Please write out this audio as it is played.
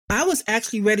I was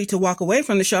actually ready to walk away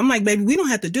from the show. I'm like, baby, we don't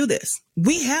have to do this.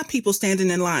 We have people standing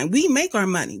in line. We make our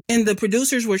money. And the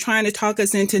producers were trying to talk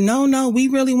us into, no, we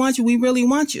really want you. We really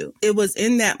want you. It was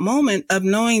in that moment of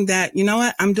knowing that, you know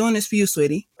what? I'm doing this for you,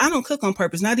 sweetie. I don't cook on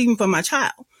purpose, not even for my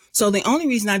child. So the only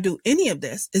reason I do any of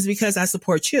this is because I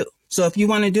support you. So if you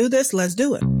want to do this, let's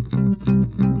do it.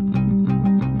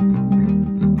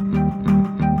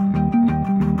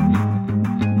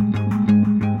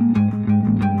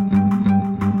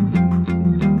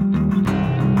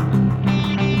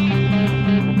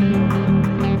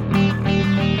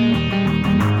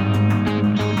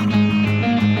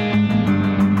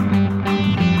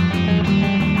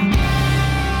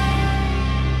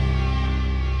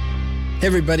 Hey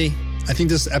everybody, I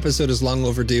think this episode is long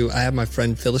overdue. I have my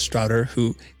friend Phyllis Strawder,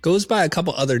 who goes by a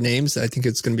couple other names that I think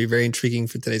it's going to be very intriguing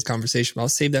for today's conversation, but I'll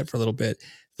save that for a little bit.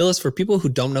 Phyllis, for people who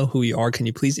don't know who you are, can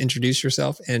you please introduce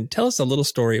yourself and tell us a little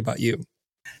story about you?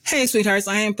 Hey, sweethearts.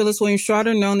 I am Phyllis Williams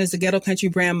Strawder, known as the Ghetto Country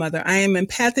Brand Mother. I am an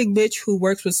empathic bitch who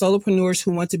works with solopreneurs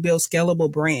who want to build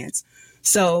scalable brands.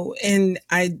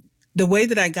 The way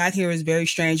that I got here is very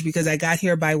strange because I got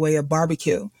here by way of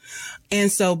barbecue.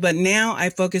 But now I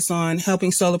focus on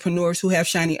helping solopreneurs who have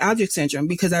shiny object syndrome,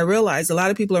 because I realize a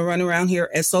lot of people are running around here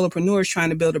as solopreneurs trying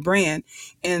to build a brand,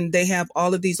 and they have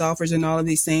all of these offers and all of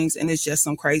these things, and it's just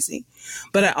some crazy.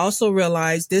 But I also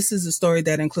realize this is a story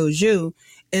that includes you,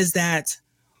 is that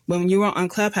when you were on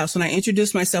Clubhouse, when I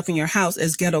introduced myself in your house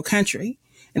as Ghetto Country,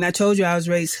 and I told you I was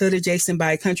raised hood adjacent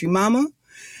by a country mama,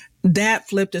 that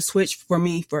flipped a switch for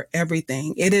me for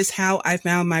everything. It is how I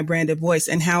found my branded voice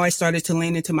and how I started to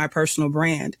lean into my personal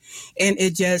brand. And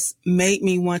it just made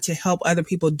me want to help other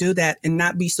people do that and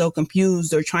not be so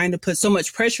confused or trying to put so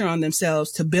much pressure on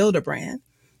themselves to build a brand.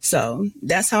 So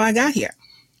that's how I got here.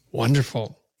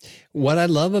 Wonderful. What I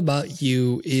love about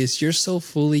you is you're so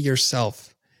fully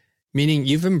yourself, meaning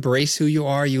you've embraced who you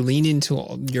are. You lean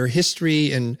into your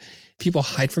history, and people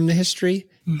hide from the history,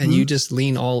 and you just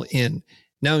lean all in.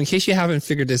 Now, in case you haven't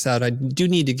figured this out, I do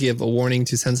need to give a warning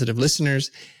to sensitive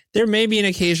listeners. There may be an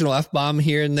occasional F-bomb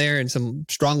here and there and some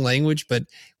strong language, but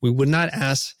we would not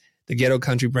ask the Ghetto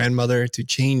Country Brand Mother to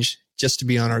change just to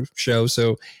be on our show.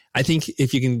 So I think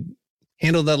if you can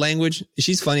handle that language,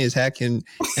 she's funny as heck, and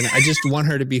I just want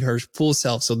her to be her full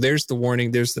self. So there's the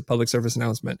warning. There's the public service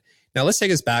announcement. Now, let's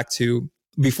take us back to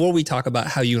before we talk about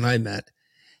how you and I met.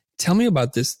 Tell me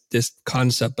about this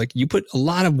concept. Like, you put a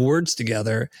lot of words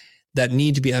together that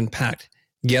need to be unpacked.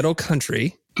 Ghetto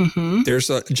country. There's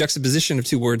a juxtaposition of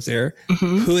two words there.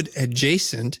 Hood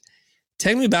adjacent.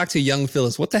 Take me back to young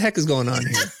Phyllis. What the heck is going on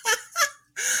here?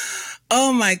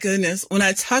 Oh my goodness. When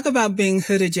I talk about being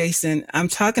hood adjacent, I'm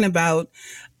talking about,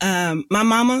 my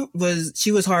mama was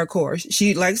hardcore.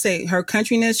 She, like I say, her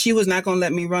countryness, she was not going to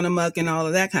let me run amok and all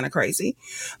of that kind of crazy.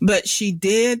 But she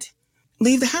did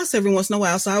leave the house every once in a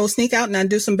while. So I would sneak out and I'd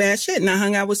do some bad shit, and I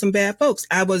hung out with some bad folks.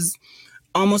 I was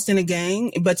almost in a gang,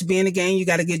 but to be in a gang, you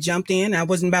got to get jumped in. I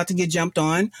wasn't about to get jumped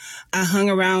on. I hung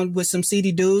around with some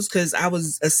seedy dudes because I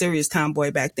was a serious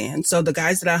tomboy back then. So the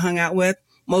guys that I hung out with,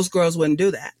 most girls wouldn't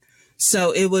do that.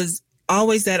 So it was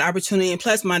always that opportunity. And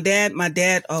plus my dad,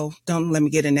 oh, don't let me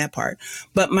get in that part.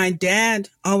 But my dad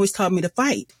always taught me to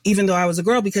fight, even though I was a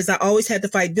girl, because I always had to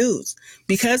fight dudes.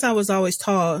 Because I was always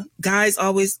tall,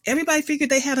 everybody figured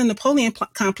they had a Napoleon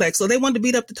complex. So they wanted to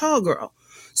beat up the tall girl.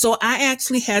 So I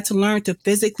actually had to learn to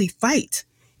physically fight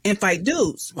and fight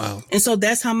dudes. Wow. And so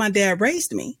that's how my dad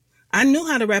raised me. I knew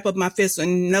how to wrap up my fists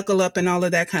and knuckle up and all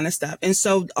of that kind of stuff. And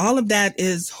so all of that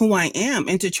is who I am.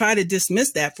 And to try to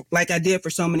dismiss that like I did for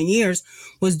so many years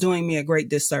was doing me a great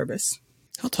disservice.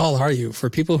 How tall are you for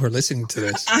people who are listening to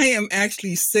this? I am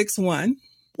actually 6'1".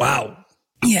 Wow.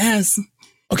 Yes.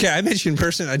 Okay, I met you in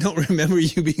person. I don't remember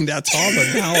you being that tall,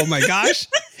 but now, oh my gosh.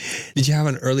 Did you have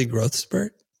an early growth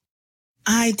spurt?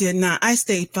 I did not. I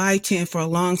stayed 5'10" for a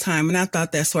long time, and I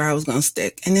thought that's where I was going to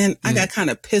stick. And then I got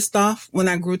kind of pissed off when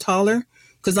I grew taller,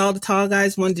 because all the tall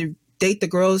guys wanted to date the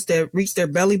girls that reached their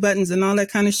belly buttons and all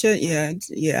that kind of shit.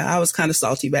 Yeah, I was kind of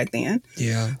salty back then.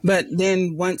 Yeah. But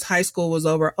then once high school was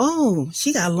over, oh,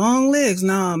 she got long legs.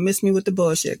 Nah, miss me with the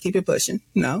bullshit. Keep it pushing.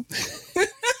 No.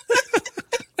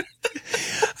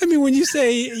 I mean, when you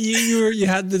say you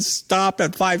had to stop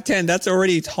at 5'10", that's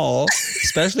already tall,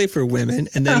 especially for women.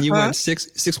 And then you went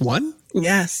 6'1"?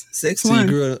 Yes, 6'1". So you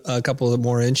grew a couple of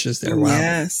more inches there. Wow.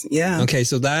 Yes, yeah. Okay,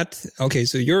 so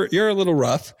you're a little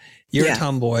rough. You're a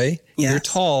tomboy. Yes. You're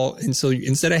tall, and so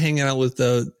instead of hanging out with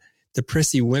the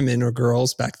prissy women or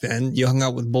girls back then, you hung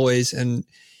out with boys, and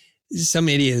some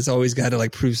idiot has always got to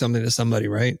like prove something to somebody,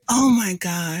 right? Oh my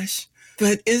gosh!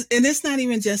 But it's not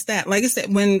even just that. Like I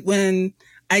said, when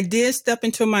I did step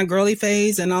into my girly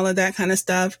phase and all of that kind of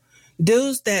stuff.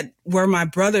 Dudes that were my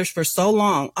brothers for so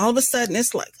long, all of a sudden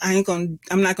it's like, I'm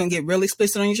not going to get real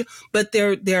explicit on you, but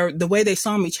the way they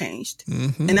saw me changed.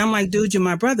 Mm-hmm. And I'm like, dude, you're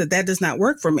my brother. That does not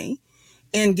work for me.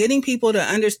 And getting people to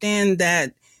understand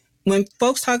that when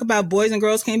folks talk about boys and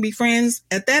girls can't be friends,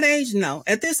 at that age, no.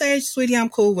 At this age, sweetie, I'm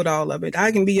cool with all of it.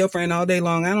 I can be your friend all day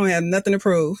long. I don't have nothing to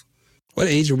prove. What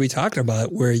age are we talking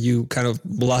about where you kind of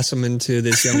blossom into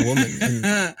this young woman and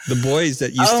the boys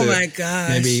that used to my gosh.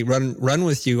 maybe run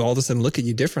with you all of a sudden look at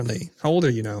you differently? How old are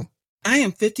you now? I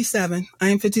am 57. I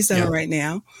am 57 right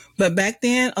now. But back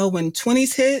then, when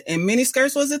 20s hit and mini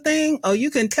skirts was a thing, you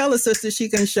can tell a sister she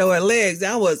can show her legs.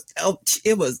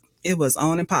 It was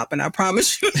on and popping, I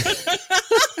promise you.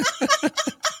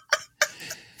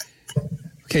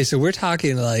 Okay, so we're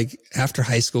talking like after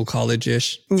high school,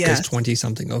 college-ish, because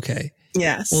 20-something. Okay.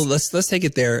 Yes. Well, let's take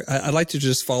it there. I'd like to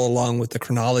just follow along with the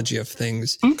chronology of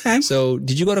things. Okay. So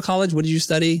did you go to college? What did you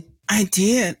study? I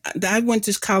did. I went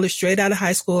to college straight out of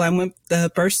high school. I went the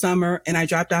first summer and I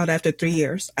dropped out after 3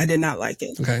 years. I did not like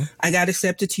it. Okay. I got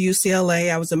accepted to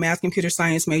UCLA. I was a math computer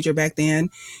science major back then.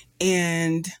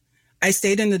 And I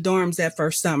stayed in the dorms that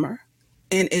first summer.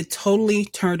 And it totally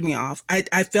turned me off.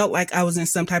 I felt like I was in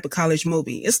some type of college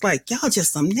movie. It's like, y'all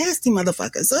just some nasty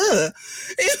motherfuckers.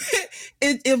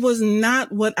 It was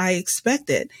not what I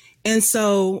expected. And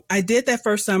so I did that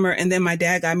first summer. And then my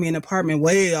dad got me an apartment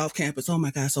way off campus. Oh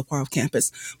my God, so far off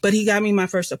campus. But he got me my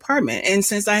first apartment. And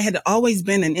since I had always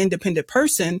been an independent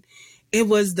person, it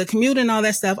was the commute and all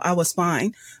that stuff. I was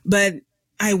fine. But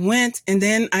I went and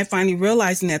then I finally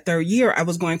realized in that third year, I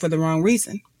was going for the wrong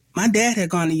reason. My dad had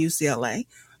gone to UCLA.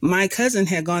 My cousin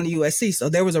had gone to USC. So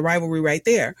there was a rivalry right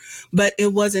there. But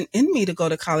it wasn't in me to go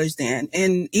to college then.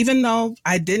 And even though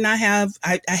I did not have,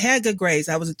 I had good grades.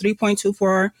 I was a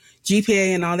 3.24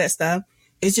 GPA and all that stuff.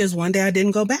 It's just one day I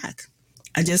didn't go back.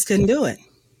 I just couldn't do it.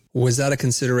 Was that a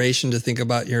consideration to think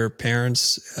about your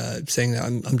parents saying that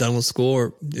I'm done with school,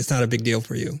 or it's not a big deal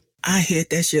for you? I hid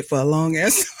that shit for a long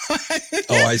ass time.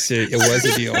 Oh, I see. It was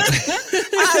a deal.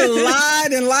 I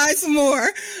lied and lied some more.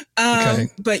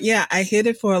 Okay. But yeah, I hid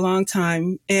it for a long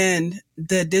time. And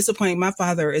the disappointment, my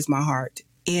father is my heart.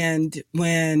 And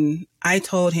when I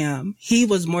told him, he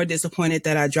was more disappointed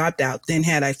that I dropped out than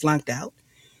had I flunked out.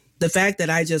 The fact that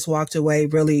I just walked away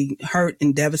really hurt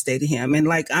and devastated him. And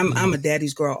like, I'm a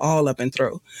daddy's girl all up and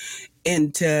through.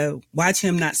 And to watch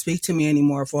him not speak to me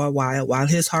anymore for a while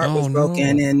his heart was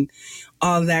broken and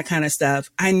all that kind of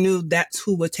stuff, I knew that's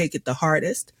who would take it the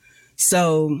hardest.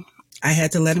 So I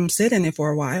had to let him sit in it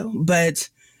for a while. But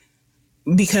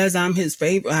because I'm his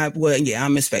favorite,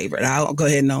 I'm his favorite. I'll go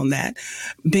ahead and own that.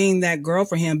 Being that girl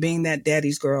for him, being that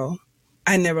daddy's girl,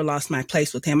 I never lost my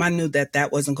place with him. I knew that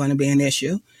that wasn't going to be an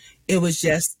issue. It was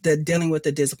just the dealing with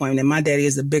the disappointment. My daddy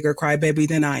is a bigger crybaby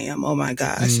than I am. Oh my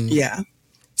gosh. Yeah.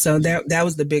 So that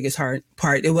was the biggest hard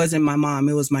part. It wasn't my mom.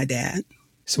 It was my dad.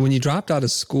 So when you dropped out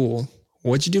of school,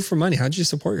 what'd you do for money? How'd you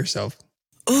support yourself?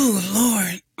 Oh,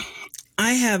 Lord.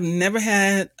 I have never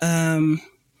had a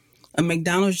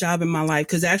McDonald's job in my life,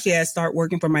 because actually I started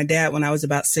working for my dad when I was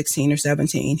about 16 or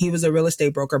 17. He was a real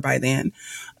estate broker by then.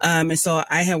 And so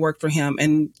I had worked for him.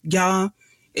 And y'all,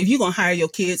 if you're going to hire your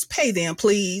kids, pay them,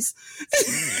 please.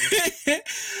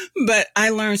 But I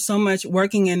learned so much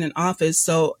working in an office.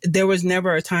 So there was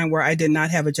never a time where I did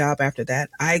not have a job after that.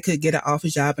 I could get an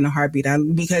office job in a heartbeat,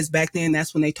 because back then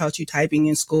that's when they taught you typing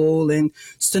in school and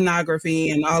stenography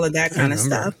and all of that kind of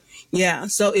stuff. Yeah.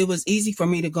 So it was easy for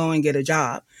me to go and get a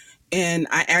job. And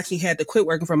I actually had to quit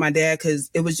working for my dad because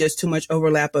it was just too much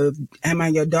overlap of, am I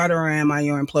your daughter or am I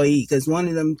your employee? Because one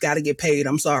of them got to get paid.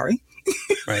 I'm sorry.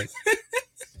 Right.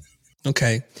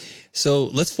 Okay. So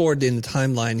let's forward in the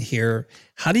timeline here.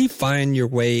 How do you find your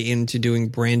way into doing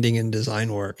branding and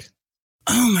design work?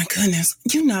 Oh my goodness.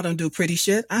 You know I don't do pretty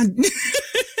shit. But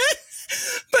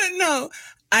no,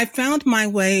 I found my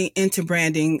way into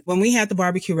branding. When we had the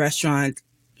barbecue restaurant,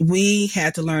 we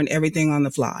had to learn everything on the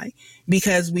fly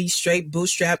because we straight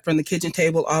bootstrapped from the kitchen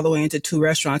table all the way into 2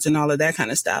 restaurants and all of that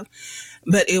kind of stuff.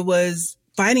 But it was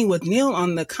fighting with Neil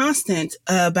on the constant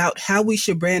about how we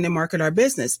should brand and market our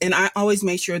business. And I always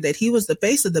made sure that he was the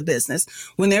face of the business.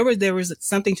 Whenever there was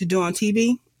something to do on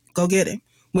TV, go get him.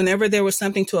 Whenever there was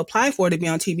something to apply for to be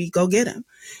on TV, go get him.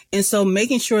 And so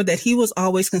making sure that he was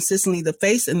always consistently the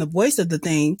face and the voice of the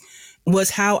thing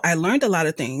was how I learned a lot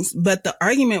of things. But the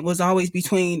argument was always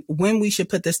between when we should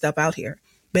put this stuff out here.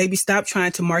 Baby, stop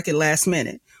trying to market last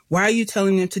minute. Why are you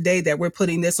telling them today that we're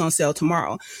putting this on sale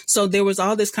tomorrow? So there was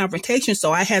all this confrontation.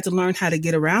 So I had to learn how to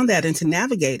get around that and to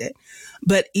navigate it.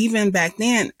 But even back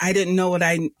then, I didn't know what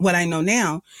I know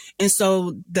now. And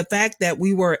so the fact that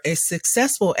we were as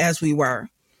successful as we were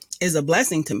is a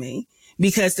blessing to me,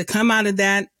 because to come out of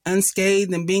that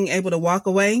unscathed and being able to walk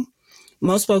away,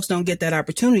 most folks don't get that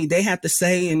opportunity. They have to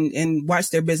stay and watch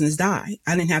their business die.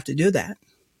 I didn't have to do that.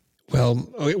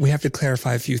 Well, we have to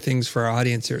clarify a few things for our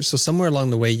audience here. So somewhere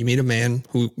along the way, you meet a man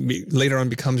who later on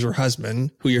becomes your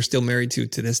husband, who you're still married to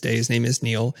this day. His name is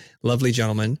Neil. Lovely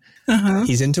gentleman. Uh-huh.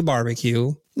 He's into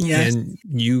barbecue. Yes. And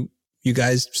you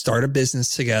guys start a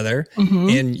business together. Mm-hmm.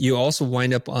 And you also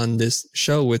wind up on this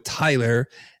show with Tyler.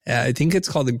 I think it's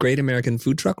called the Great American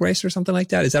Food Truck Race or something like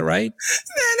that. Is that right?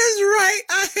 That is right.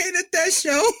 I hated that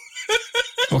show.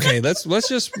 Okay, let's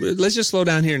just slow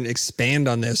down here and expand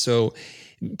on this. So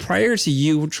prior to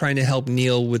you trying to help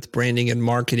Neil with branding and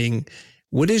marketing,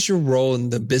 what is your role in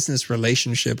the business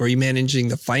relationship? Are you managing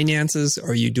the finances?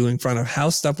 Are you doing front of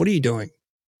house stuff? What are you doing?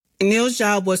 Neil's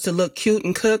job was to look cute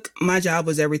and cook. My job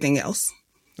was everything else.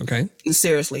 Okay.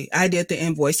 Seriously. I did the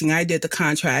invoicing. I did the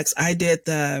contracts. I did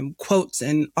the quotes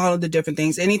and all of the different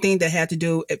things. Anything that had to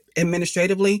do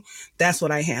administratively, that's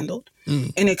what I handled.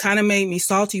 Mm. And it kind of made me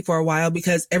salty for a while,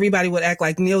 because everybody would act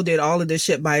like Neil did all of this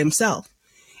shit by himself.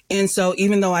 And so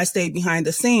even though I stayed behind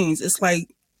the scenes, it's like,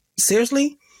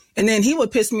 seriously? And then he would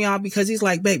piss me off because he's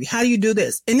like, baby, how do you do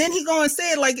this? And then he go and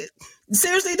say it like,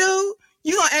 seriously, dude?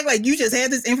 You gonna act like you just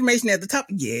had this information at the top?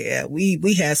 Yeah,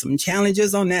 we had some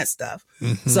challenges on that stuff.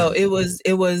 Mm-hmm. So it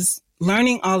was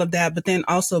learning all of that, but then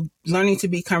also learning to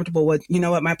be comfortable with, you know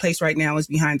what, my place right now is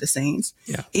behind the scenes.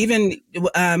 Yeah. Even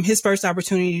his first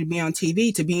opportunity to be on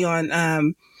TV, to be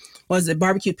on was it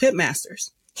Barbecue Pitmasters?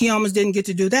 He almost didn't get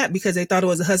to do that because they thought it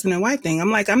was a husband and wife thing.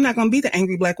 I'm like, I'm not going to be the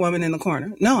angry black woman in the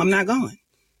corner. No, I'm not going.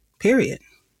 Period.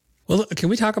 Well, can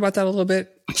we talk about that a little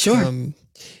bit? Sure.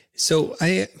 So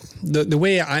the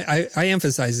way I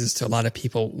emphasize this to a lot of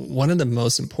people, one of the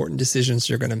most important decisions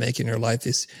you're going to make in your life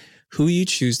is who you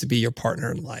choose to be your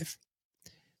partner in life.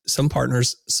 Some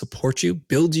partners support you,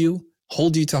 build you,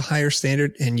 hold you to a higher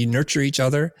standard, and you nurture each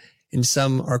other. And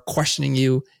some are questioning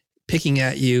you, picking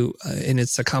at you, and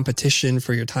it's a competition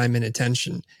for your time and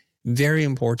attention. Very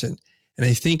important. And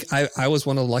I think I was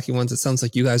one of the lucky ones. It sounds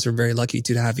like you guys are very lucky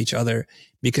to have each other,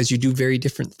 because you do very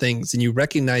different things and you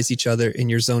recognize each other in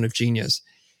your zone of genius.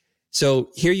 So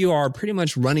here you are pretty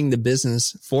much running the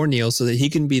business for Neil so that he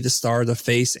can be the star, the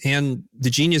face, and the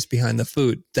genius behind the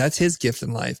food. That's his gift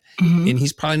in life. Mm-hmm. And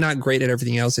he's probably not great at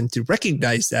everything else. And to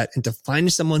recognize that and to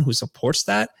find someone who supports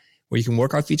that, where you can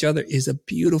work off each other, is a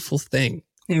beautiful thing.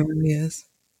 It really is.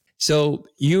 So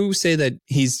you say that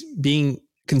he's being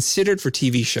considered for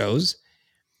TV shows.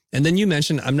 And then you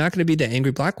mentioned, I'm not going to be the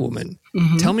angry black woman.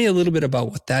 Mm-hmm. Tell me a little bit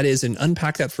about what that is and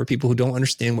unpack that for people who don't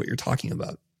understand what you're talking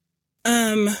about.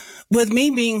 With me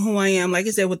being who I am, like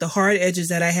I said, with the hard edges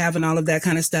that I have and all of that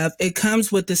kind of stuff, it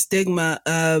comes with the stigma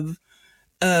of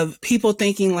people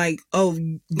thinking like, oh,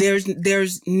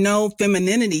 there's no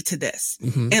femininity to this.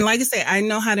 Mm-hmm. And like I say, I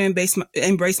know how to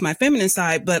embrace my feminine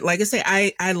side, but like I say,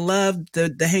 I love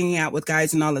the hanging out with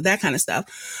guys and all of that kind of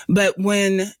stuff. But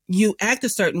when you act a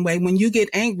certain way, when you get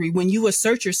angry, when you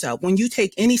assert yourself, when you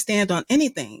take any stand on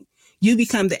anything, you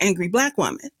become the angry black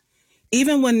woman.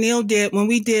 Even when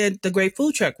we did the Great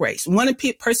Food Truck Race, one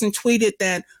person tweeted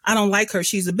that I don't like her,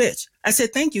 she's a bitch. I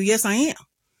said, thank you. Yes, I am.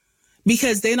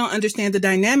 Because they don't understand the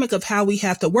dynamic of how we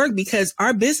have to work, because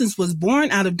our business was born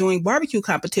out of doing barbecue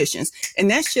competitions, and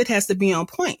that shit has to be on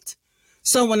point.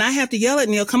 So when I have to yell at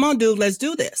Neil, come on, dude, let's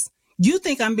do this. You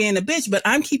think I'm being a bitch, but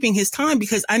I'm keeping his time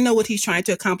because I know what he's trying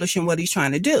to accomplish and what he's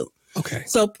trying to do. Okay.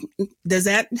 So does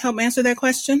that help answer that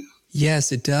question?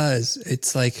 Yes, it does.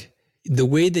 It's like the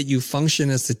way that you function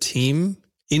as a team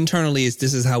internally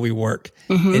this is how we work.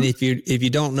 Mm-hmm. And if you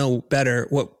don't know better,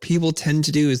 what people tend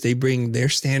to do is they bring their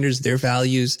standards, their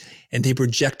values, and they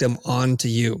project them onto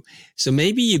you. So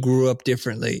maybe you grew up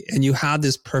differently and you had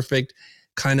this perfect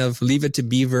kind of Leave It to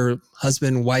Beaver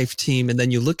husband-wife team. And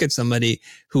then you look at somebody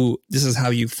who this is how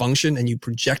you function and you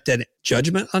project that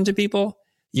judgment onto people.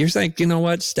 You're like, you know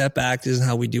what? Step back. This is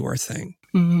how we do our thing.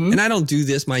 Mm-hmm. And I don't do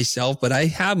this myself, but I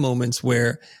have moments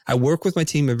where I work with my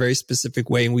team in a very specific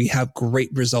way and we have great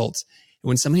results. And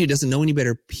when somebody who doesn't know any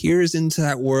better peers into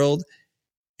that world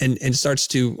and starts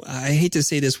to, I hate to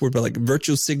say this word, but like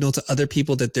virtue signal to other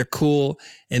people that they're cool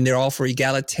and they're all for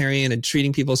egalitarian and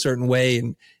treating people a certain way.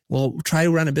 And well, try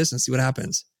to run a business, see what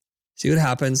happens.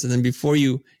 And then before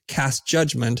you cast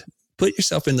judgment, put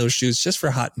yourself in those shoes just for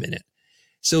a hot minute.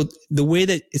 So the way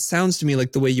that it sounds to me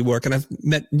like the way you work, and I've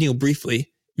met Neil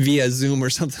briefly, via Zoom or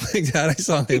something like that. I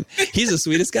saw him. He's the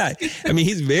sweetest guy. I mean,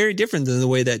 he's very different than the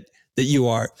way that you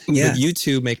are. Yeah. But you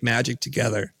two make magic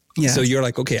together. Yeah. So you're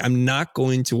like, okay, I'm not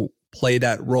going to play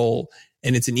that role.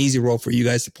 And it's an easy role for you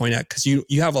guys to point out because you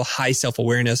have a high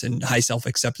self-awareness and high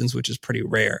self-acceptance, which is pretty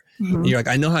rare. Mm-hmm. And you're like,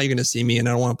 I know how you're going to see me and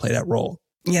I don't want to play that role.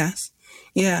 Yes.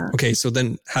 Yeah. Okay. So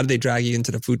then how did they drag you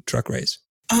into the food truck race?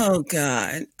 Oh,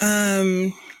 God.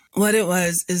 What it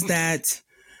was is that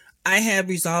I had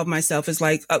resolved myself as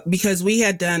like, because we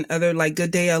had done other like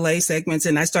Good Day LA segments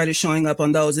and I started showing up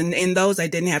on those. And in those, I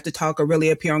didn't have to talk or really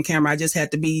appear on camera. I just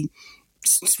had to be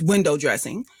window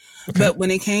dressing. Okay. But when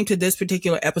it came to this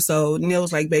particular episode, Neil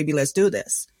was like, baby, let's do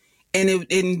this. And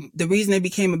the reason it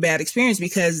became a bad experience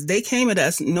because they came at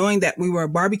us knowing that we were a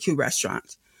barbecue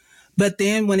restaurant. But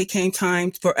then when it came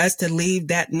time for us to leave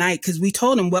that night, because we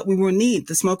told them what we would need,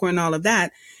 the smoker and all of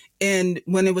that. And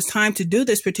when it was time to do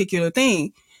this particular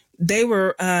thing, they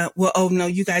were, well, oh, no,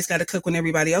 you guys got to cook when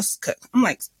everybody else cook. I'm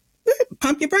like,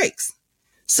 pump your brakes.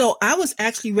 So I was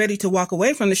actually ready to walk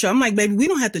away from the show. I'm like, baby, we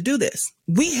don't have to do this.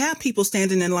 We have people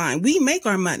standing in line. We make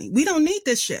our money. We don't need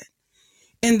this shit.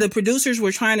 And the producers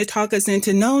were trying to talk us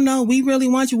into, no, we really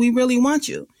want you. We really want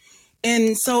you.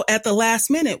 And so at the last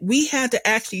minute, we had to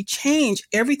actually change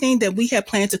everything that we had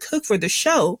planned to cook for the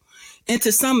show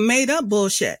into some made up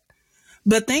bullshit.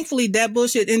 But thankfully, that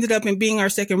bullshit ended up in being our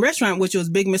second restaurant, which was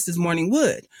Big Mrs. Morning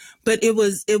Wood. But it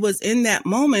was in that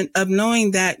moment of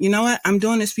knowing that, you know what, I'm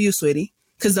doing this for you, sweetie.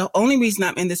 Because the only reason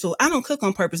I'm in this, I don't cook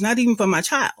on purpose, not even for my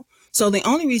child. So the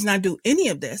only reason I do any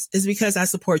of this is because I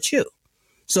support you.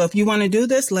 So if you want to do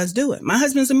this, let's do it. My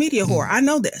husband's a media whore. I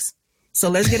know this. So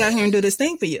let's get out here and do this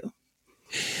thing for you.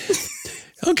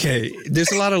 Okay,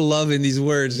 there's a lot of love in these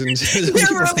words. And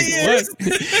there really is.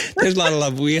 There's a lot of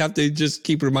love. We have to just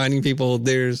keep reminding people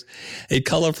there's a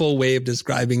colorful way of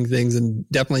describing things, and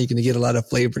definitely you can get a lot of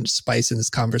flavor and spice in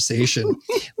this conversation.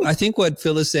 I think what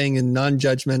Phil is saying in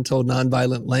non-judgmental,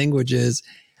 non-violent language is,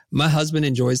 my husband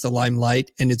enjoys the limelight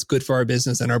and it's good for our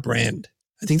business and our brand.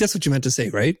 I think that's what you meant to say,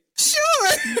 right? Sure.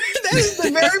 That is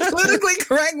the very politically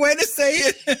correct way to say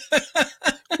it.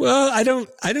 Well, I don't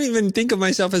even think of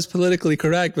myself as politically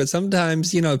correct, but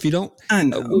sometimes, if you don't,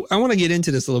 I want to get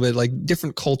into this a little bit, like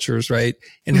different cultures, right?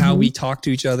 And how we talk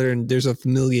to each other, and there's a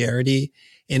familiarity.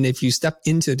 And if you step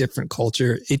into a different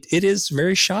culture, it is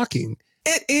very shocking.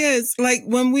 It is like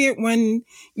when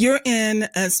you're in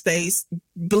a space,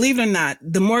 believe it or not,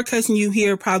 the more cussing you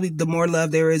hear, probably the more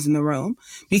love there is in the room.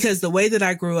 Because the way that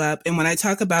I grew up, and when I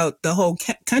talk about the whole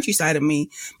countryside of me,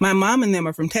 my mom and them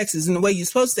are from Texas. And the way you're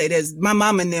supposed to say it is my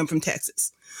mom and them from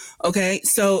Texas. Okay.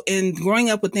 So in growing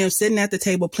up with them, sitting at the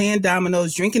table, playing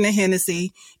dominoes, drinking the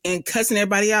Hennessy and cussing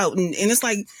everybody out. And it's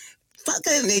like,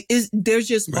 fucking, there's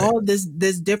just right. All this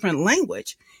different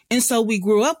language. And so we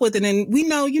grew up with it, and we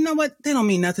know, you know what? They don't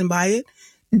mean nothing by it.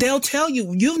 They'll tell you,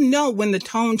 when the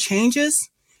tone changes,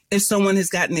 if someone has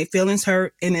gotten their feelings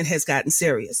hurt and it has gotten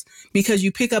serious, because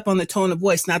you pick up on the tone of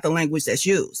voice, not the language that's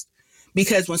used.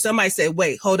 Because when somebody say,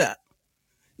 wait, hold up.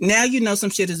 Now,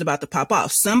 some shit is about to pop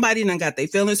off. Somebody done got their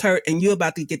feelings hurt and you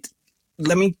about to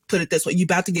let me put it this way. You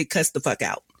about to get cussed the fuck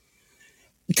out.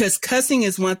 Because cussing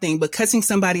is one thing, but cussing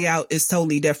somebody out is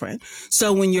totally different.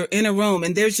 So when you're in a room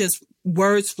and there's just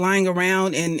words flying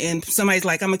around and somebody's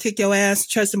like, I'm gonna kick your ass,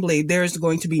 trust and believe there is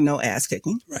going to be no ass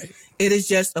kicking. Right. It is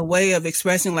just a way of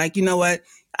expressing like, you know what?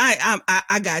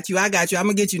 I got you. I'm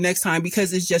gonna get you next time,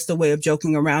 because it's just a way of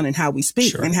joking around and how we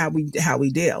speak and how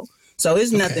we deal. So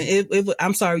it's nothing.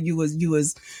 I'm sorry you was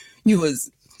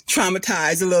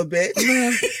traumatized a little bit.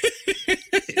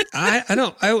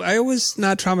 I was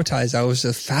not traumatized. I was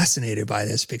just fascinated by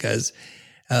this because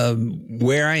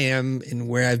where I am and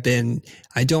where I've been,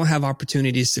 I don't have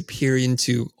opportunities to peer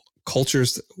into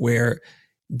cultures where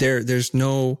there's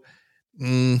no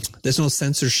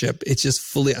censorship. It's just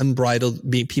fully unbridled,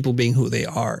 people being who they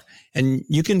are. And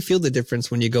you can feel the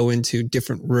difference when you go into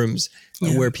different rooms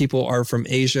where people are from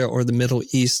Asia or the Middle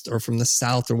East or from the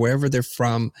South or wherever they're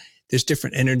from. There's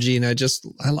different energy. And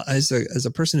as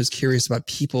a person who's curious about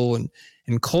people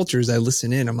and cultures, I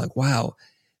listen in. I'm like, wow,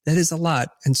 that is a lot.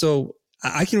 And so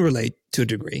I can relate to a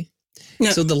degree. Yeah.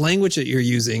 So the language that you're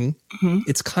using,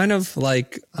 it's kind of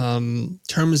like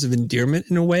terms of endearment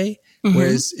in a way.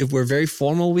 Whereas if we're very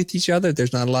formal with each other,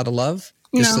 there's not a lot of love.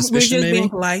 There's suspicion, we're just maybe. being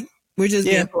polite. We're just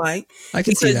being polite. I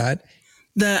can see that.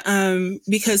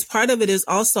 Because part of it is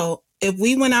also, if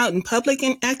we went out in public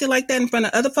and acted like that in front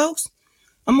of other folks,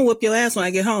 I'm going to whip your ass when I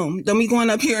get home. Don't be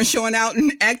going up here and showing out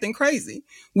and acting crazy.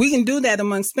 We can do that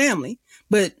amongst family.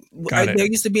 But there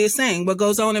used to be a saying, what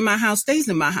goes on in my house stays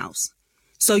in my house.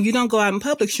 So you don't go out in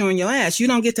public showing your ass. You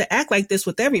don't get to act like this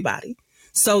with everybody.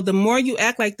 So the more you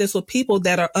act like this with people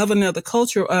that are of another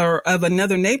culture or of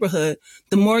another neighborhood,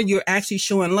 the more you're actually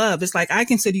showing love. It's like, I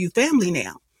consider you family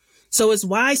now. So it's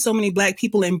why so many Black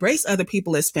people embrace other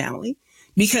people as family.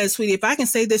 Because, sweetie, if I can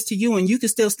say this to you and you can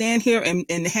still stand here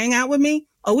and hang out with me,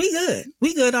 oh, we good.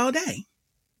 We good all day.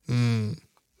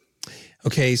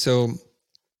 Okay, so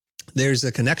there's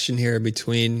a connection here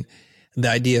between the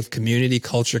idea of community,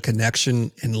 culture,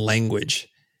 connection, and language.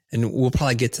 And we'll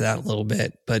probably get to that a little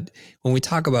bit. But when we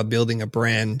talk about building a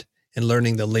brand and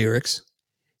learning the lyrics,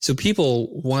 so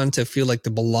people want to feel like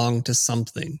they belong to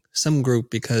something, some group,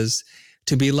 because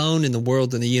to be alone in the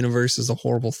world and the universe is a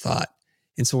horrible thought.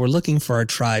 And so we're looking for our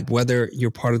tribe, whether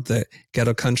you're part of the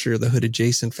ghetto country or the hood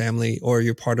adjacent family, or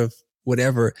you're part of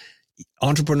whatever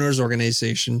entrepreneurs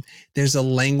organization. There's a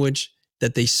language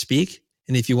that they speak.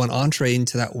 And if you want entree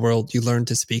into that world, you learn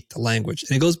to speak the language.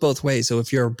 And it goes both ways. So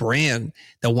if you're a brand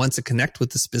that wants to connect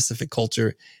with the specific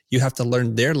culture, you have to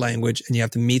learn their language and you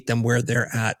have to meet them where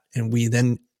they're at. And we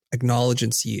then acknowledge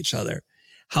and see each other.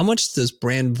 How much does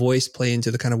brand voice play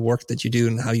into the kind of work that you do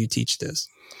and how you teach this?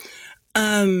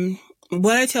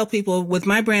 What I tell people with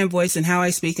my brand voice and how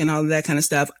I speak and all of that kind of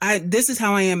stuff, this is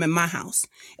how I am in my house.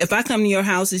 If I come to your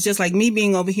house, it's just like me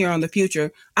being over here on the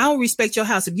future. I'll respect your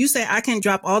house. If you say I can't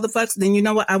drop all the fucks, then you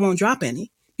know what? I won't drop any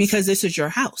because this is your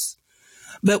house.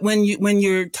 But when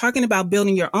you're talking about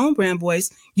building your own brand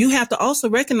voice, you have to also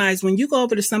recognize when you go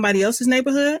over to somebody else's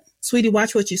neighborhood, sweetie,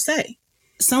 watch what you say.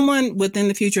 Someone within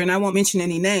the future, and I won't mention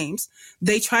any names,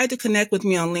 they tried to connect with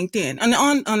me on LinkedIn. And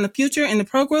on the future in the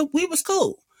pro group, we was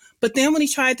cool. But then when he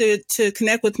tried to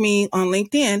connect with me on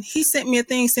LinkedIn, he sent me a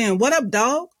thing saying, "What up,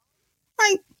 dog?"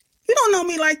 Like, you don't know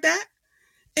me like that.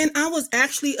 And I was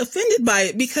actually offended by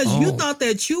it because you thought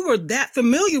that you were that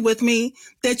familiar with me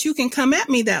that you can come at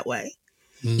me that way.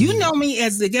 You know me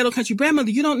as the ghetto country grandmother.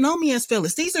 You don't know me as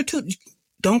Phyllis. These are two.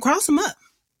 Don't cross them up.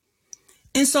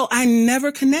 And so I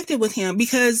never connected with him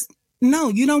because no,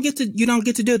 you don't get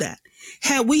to do that.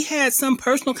 Had we had some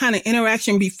personal kind of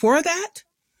interaction before that,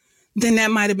 then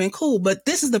that might have been cool. But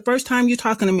this is the first time you're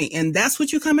talking to me and that's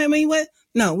what you come at me with?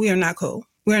 No, we are not cool.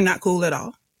 We're not cool at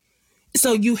all.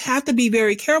 So you have to be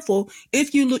very careful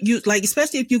if you like,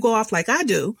 especially if you go off like I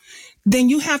do, then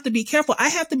you have to be careful. I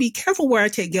have to be careful where I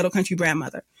take ghetto country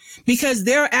grandmother because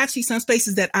there are actually some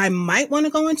spaces that I might want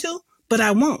to go into, but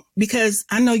I won't because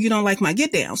I know you don't like my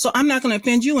get down. So I'm not going to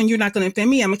offend you and you're not going to offend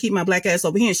me. I'm going to keep my Black ass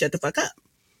over here and shut the fuck up.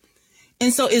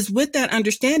 And so it's with that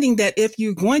understanding that if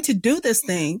you're going to do this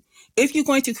thing, if you're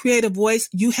going to create a voice,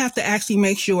 you have to actually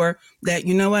make sure that,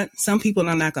 you know what, some people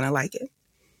are not going to like it.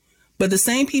 But the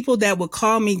same people that would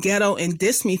call me ghetto and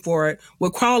diss me for it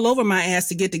would crawl over my ass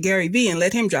to get to Gary Vee and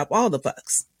let him drop all the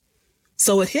fucks.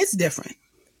 So it hits different.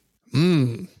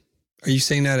 Are you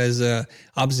saying that as a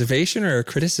observation or a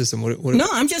criticism? No,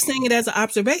 I'm just saying it as an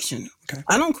observation. Okay.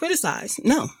 I don't criticize.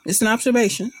 No, it's an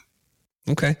observation.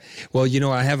 Okay. Well,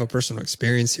 I have a personal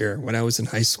experience here. When I was in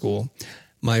high school,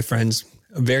 my friends,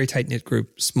 a very tight-knit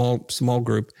group, small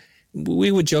group,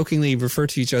 we would jokingly refer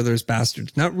to each other as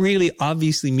bastards. Not really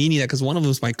obviously meaning that because one of them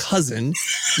was my cousin,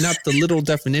 not the literal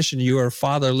definition, you are a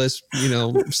fatherless,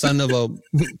 son of a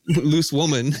loose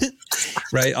woman,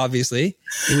 right? Obviously.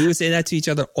 And we would say that to each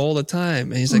other all the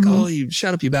time. And he's like, "Oh, you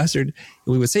shut up, you bastard."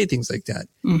 And we would say things like that.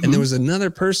 And there was another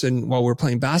person while we were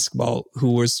playing basketball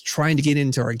who was trying to get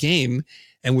into our game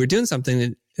and we were doing something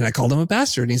and I called him a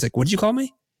bastard. And he's like, "What did you call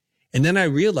me?" And then I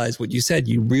realized what you said.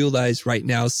 You realized right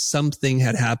now something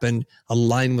had happened. A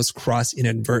line was crossed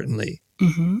inadvertently.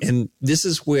 And this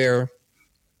is where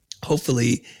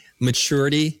hopefully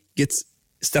maturity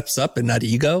steps up and not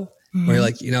ego. Where you're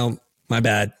like, my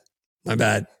bad. I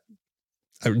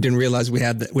didn't realize we don't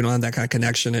have that kind of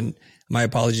connection. And my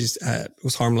apologies. It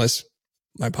was harmless.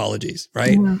 My apologies.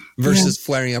 Right. Yeah. Versus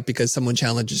flaring up because someone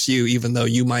challenges you, even though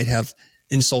you might have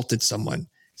insulted someone.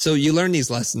 So you learn these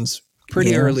lessons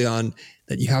pretty early on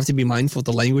that you have to be mindful of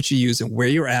the language you use and where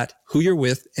you're at, who you're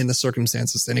with, and the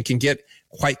circumstances. And it can get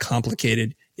quite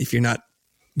complicated if you're not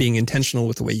being intentional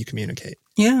with the way you communicate.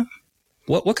 Yeah.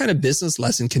 What kind of business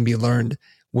lesson can be learned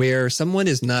where someone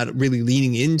is not really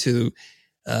leaning into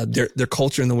their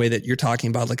culture in the way that you're talking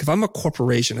about? Like if I'm a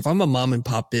corporation, if I'm a mom and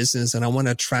pop business and I want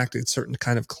to attract a certain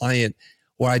kind of client,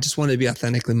 or I just want to be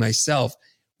authentically myself,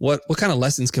 what kind of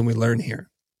lessons can we learn here?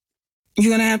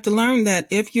 You're going to have to learn that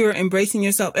if you're embracing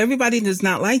yourself, everybody does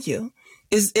not like you.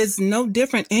 It's no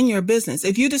different in your business.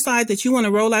 If you decide that you want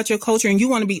to roll out your culture and you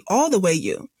want to be all the way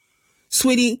you,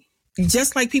 sweetie,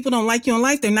 just like people don't like you in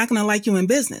life, they're not going to like you in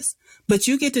business. But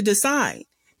you get to decide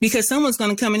because someone's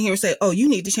going to come in here and say, "Oh, you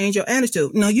need to change your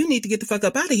attitude." No, you need to get the fuck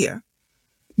up out of here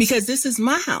because this is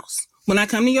my house. When I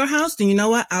come to your house, then you know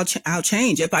what? I'll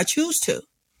change if I choose to.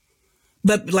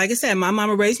 But like I said, my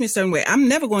mama raised me a certain way. I'm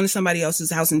never going to somebody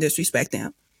else's house and disrespect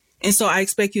them. And so I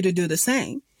expect you to do the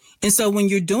same. And so when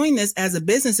you're doing this as a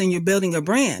business and you're building a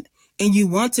brand and you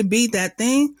want to be that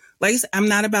thing, like I said, I'm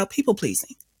not about people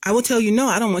pleasing. I will tell you, no,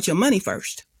 I don't want your money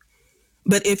first.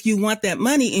 But if you want that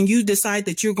money and you decide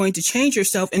that you're going to change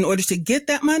yourself in order to get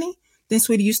that money, then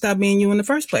sweetie, you stop being you in the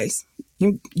first place.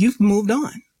 You've moved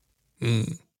on.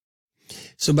 Mm.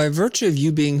 So by virtue of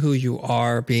you being who you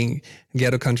are, being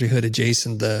Ghetto Country Hood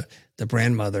adjacent, the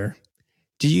brand mother,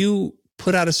 do you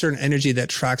put out a certain energy that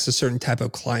attracts a certain type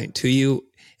of client to you?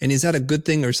 And is that a good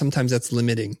thing or sometimes that's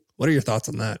limiting? What are your thoughts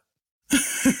on that?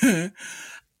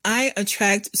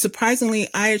 Surprisingly,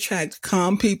 I attract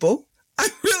calm people. I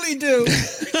really do.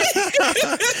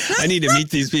 I need to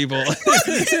meet these people.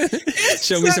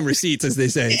 Show me some receipts, as they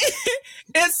say.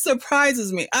 It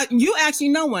surprises me. You actually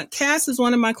know what? Cass is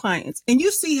one of my clients. And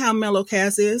you see how mellow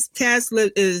Cass is. Cass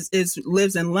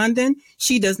lives in London.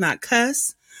 She does not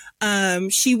cuss.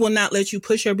 She will not let you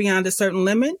push her beyond a certain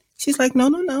limit. She's like,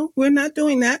 no, we're not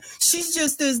doing that. She's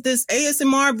just this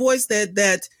ASMR voice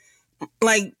that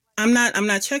like, I'm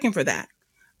not checking for that.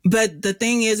 But the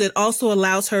thing is, it also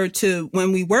allows her to,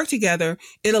 when we work together,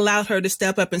 it allowed her to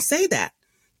step up and say that,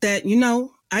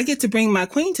 I get to bring my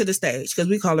queen to the stage because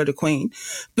we call her the queen,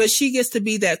 but she gets to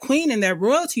be that queen and that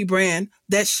royalty brand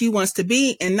that she wants to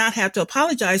be and not have to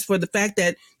apologize for the fact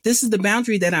that this is the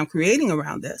boundary that I'm creating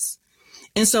around this.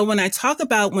 And so when I talk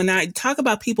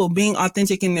about people being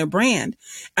authentic in their brand,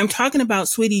 I'm talking about,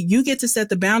 sweetie, you get to set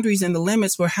the boundaries and the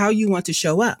limits for how you want to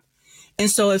show up. And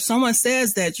so if someone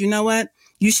says that, you know what,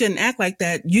 you shouldn't act like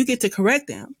that, you get to correct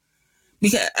them.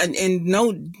 Because, and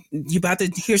no, you're about to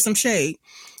hear some shade.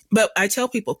 But I tell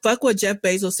people, fuck what Jeff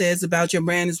Bezos says about your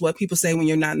brand is what people say when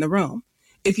you're not in the room.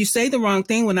 If you say the wrong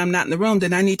thing when I'm not in the room,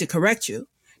 then I need to correct you.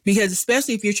 Because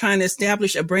especially if you're trying to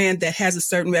establish a brand that has a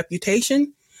certain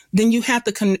reputation, then you have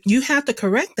to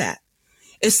correct that.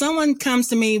 If someone comes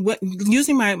to me,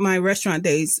 using my restaurant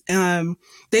days,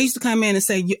 they used to come in and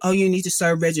say, oh, you need to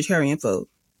serve vegetarian food.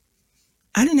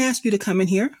 I didn't ask you to come in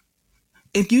here.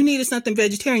 If you needed something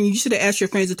vegetarian, you should have asked your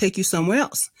friends to take you somewhere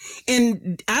else.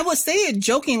 And I would say it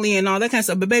jokingly and all that kind of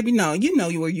stuff, but baby, no, you know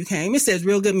where you came. It says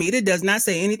real good meat. It does not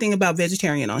say anything about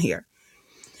vegetarian on here.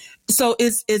 So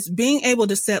it's being able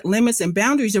to set limits and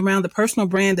boundaries around the personal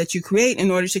brand that you create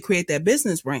in order to create that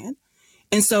business brand.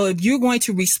 And so if you're going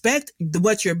to respect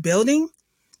what you're building,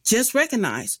 just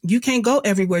recognize you can't go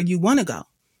everywhere you want to go.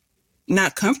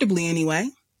 Not comfortably anyway.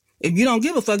 If you don't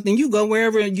give a fuck, then you go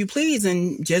wherever you please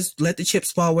and just let the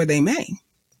chips fall where they may.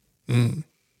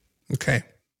 Okay.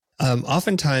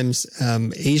 Oftentimes,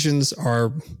 Asians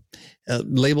are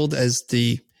labeled as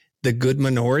the good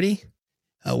minority,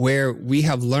 where we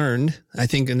have learned, I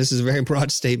think, and this is a very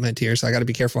broad statement here, so I got to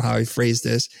be careful how I phrase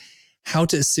this, how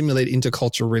to assimilate into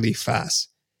culture really fast.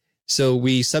 So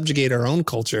we subjugate our own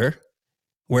culture,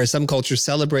 where some cultures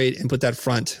celebrate and put that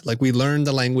front. Like we learn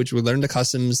the language, we learn the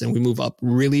customs, and we move up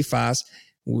really fast.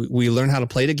 We learn how to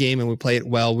play the game and we play it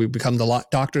well. We become the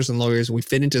doctors and lawyers. And we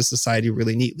fit into society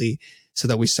really neatly so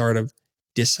that we sort of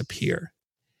disappear.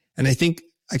 And I think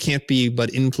I can't be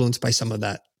but influenced by some of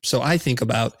that. So I think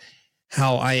about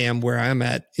how I am where I'm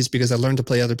at is because I learned to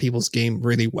play other people's game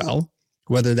really well,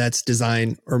 whether that's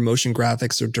design or motion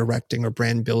graphics or directing or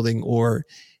brand building, or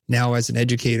now as an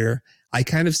educator, I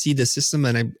kind of see the system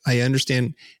and I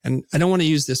understand, and I don't want to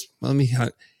use this.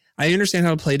 I understand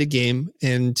how to play the game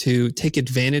and to take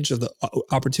advantage of the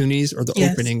opportunities or the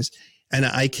openings. And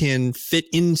I can fit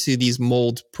into these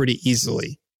molds pretty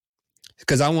easily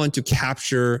because I want to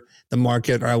capture the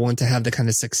market or I want to have the kind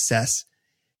of success.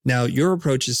 Now, your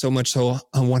approach is so much so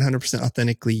 100%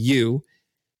 authentically you.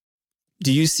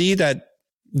 Do you see that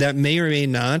may or may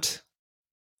not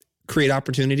create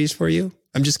opportunities for you?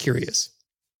 I'm just curious.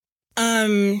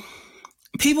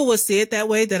 People will see it that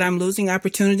way, that I'm losing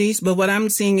opportunities. But what I'm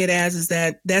seeing it as is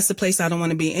that that's the place I don't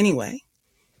want to be anyway.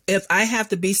 If I have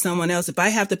to be someone else, if I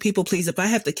have to people please, if I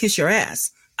have to kiss your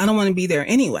ass, I don't want to be there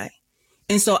anyway.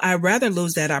 And so I'd rather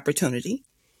lose that opportunity.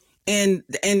 And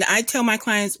I tell my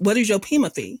clients, what is your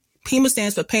PIMA fee? PIMA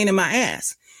stands for pain in my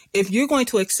ass. If you're going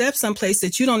to accept someplace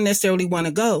that you don't necessarily want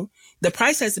to go, the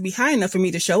price has to be high enough for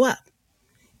me to show up.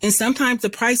 And sometimes the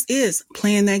price is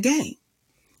playing that game.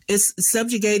 It's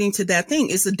subjugating to that thing.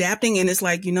 It's adapting. And it's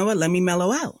like, you know what? Let me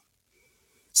mellow out.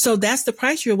 So that's the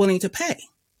price you're willing to pay.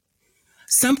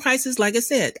 Some prices, like I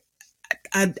said,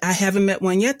 I haven't met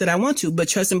one yet that I want to, but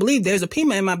trust and believe there's a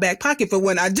PIMA in my back pocket for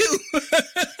when I do.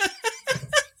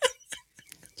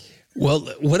 Well,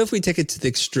 what if we take it to the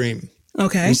extreme?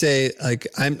 Okay. You say, like,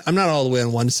 I'm not all the way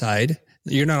on one side.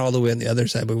 you're not all the way on the other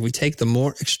side, but if we take the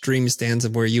more extreme stance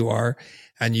of where you are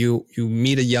and you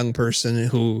meet a young person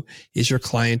who is your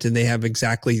client and they have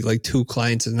exactly like 2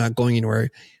 clients and not going anywhere,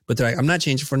 but they're like, I'm not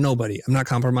changing for nobody. I'm not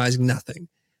compromising nothing.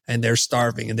 And they're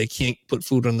starving and they can't put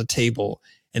food on the table.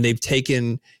 And they've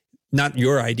taken not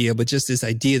your idea, but just this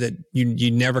idea that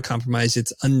you never compromise.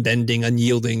 It's unbending,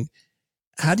 unyielding.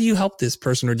 How do you help this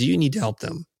person, or do you need to help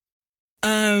them?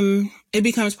 It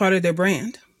becomes part of their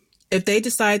brand. If they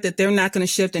decide that they're not going to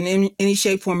shift in any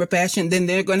shape, form, or fashion, then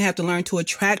they're going to have to learn to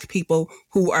attract people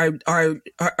who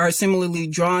are similarly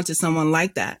drawn to someone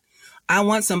like that. I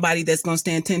want somebody that's going to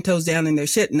stand 10 toes down in their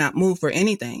shit and not move for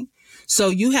anything. So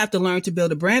you have to learn to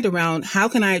build a brand around how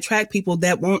can I attract people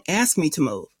that won't ask me to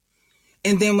move?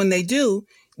 And then when they do,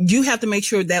 you have to make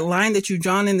sure that line that you've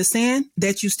drawn in the sand,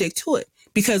 that you stick to it.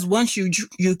 Because once you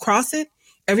cross it,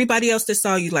 everybody else that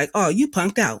saw you like, oh, you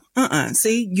punked out.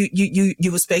 See,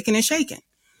 you was faking and shaking.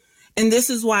 And this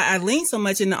is why I lean so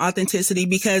much into authenticity,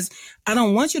 because I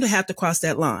don't want you to have to cross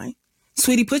that line.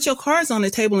 Sweetie, put your cards on the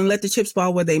table and let the chips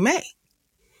fall where they may.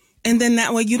 And then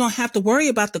that way you don't have to worry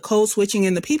about the code switching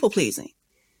and the people pleasing.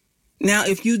 Now,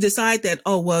 if you decide that,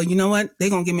 oh, well, you know what? They're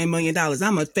going to give me $1 million.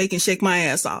 I'm going to fake and shake my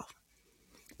ass off.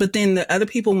 But then the other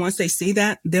people, once they see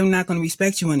that, they're not going to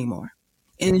respect you anymore.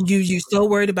 And you're so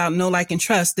worried about know, like, and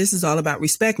trust. This is all about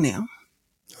respect now.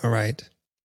 All right.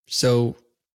 So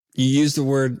you use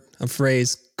a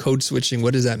phrase, code switching.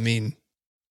 What does that mean?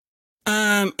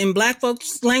 In Black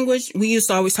folks' language, we used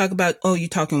to always talk about, oh, you're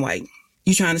talking white.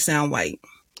 You're trying to sound white.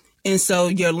 And so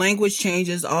your language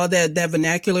changes, all that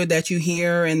vernacular that you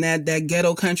hear and that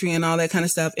ghetto country and all that kind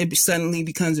of stuff. It suddenly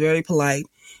becomes very polite,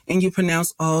 and you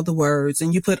pronounce all the words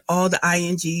and you put all the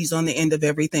INGs on the end of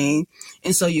everything.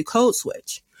 And so you code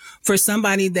switch. For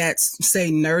somebody that's,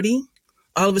 say, nerdy,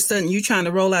 all of a sudden you're trying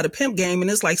to roll out a pimp game, and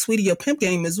it's like, sweetie, your pimp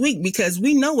game is weak because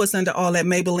we know what's under all that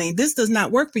Maybelline. This does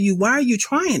not work for you. Why are you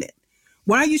trying it?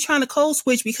 Why are you trying to code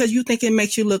switch? Because you think it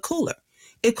makes you look cooler.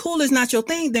 If cool is not your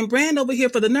thing, then brand over here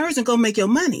for the nerds and go make your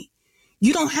money.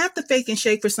 You don't have to fake and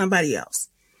shake for somebody else.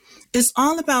 It's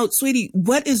all about, sweetie,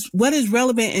 what is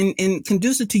relevant and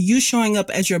conducive to you showing up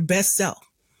as your best self.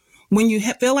 When you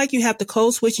feel like you have to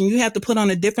code switch and you have to put on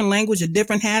a different language, a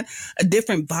different hat, a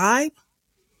different vibe,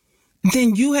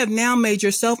 then you have now made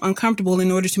yourself uncomfortable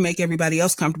in order to make everybody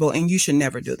else comfortable, and you should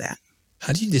never do that.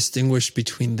 How do you distinguish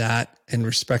between that and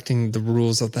respecting the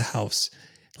rules of the house?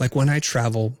 Like when I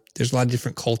travel, there's a lot of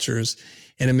different cultures,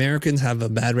 and Americans have a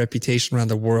bad reputation around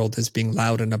the world as being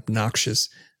loud and obnoxious.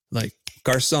 Like,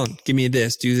 garçon, give me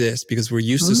this, do this, because we're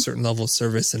used to a certain level of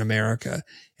service in America.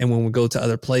 And when we go to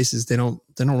other places, they don't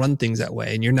run things that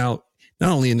way. And you're now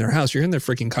not only in their house, you're in their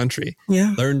freaking country.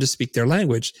 Yeah. Learn to speak their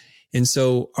language. And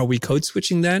so are we code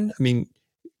switching then? I mean,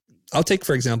 I'll take,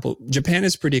 for example, Japan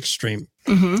is pretty extreme.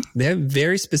 Mm-hmm. They have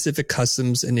very specific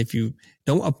customs. And if you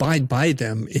don't abide by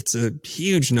them, it's a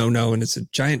huge no-no. And it's a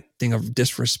giant thing of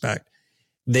disrespect.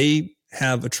 They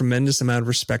have a tremendous amount of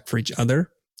respect for each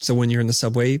other. So when you're in the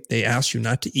subway, they ask you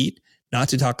not to eat, not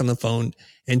to talk on the phone,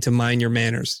 and to mind your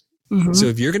manners. Mm-hmm. So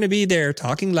if you're going to be there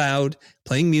talking loud,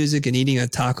 playing music and eating a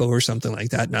taco or something like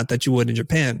that, not that you would in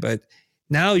Japan, but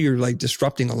now you're like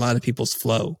disrupting a lot of people's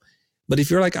flow. But if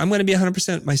you're like, I'm going to be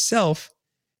 100% myself,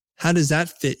 how does that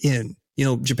fit in? You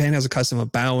know, Japan has a custom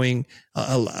of bowing,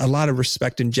 a lot of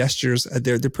respect and gestures.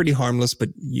 They're pretty harmless, but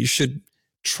you should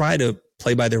try to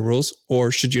play by their rules,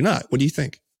 or should you not? What do you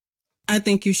think? I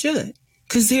think you should.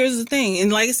 Because here's the thing. And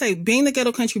like I say, being the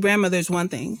ghetto country grandmother is one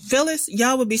thing. Phyllis,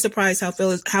 y'all would be surprised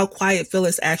how quiet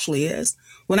Phyllis actually is.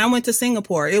 When I went to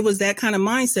Singapore, it was that kind of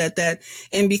mindset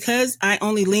and because I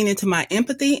only lean into my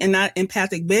empathy and not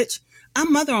empathic bitch,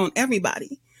 I'm mother on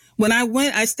everybody. When I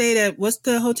went, I stayed at, what's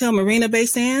the hotel? Marina Bay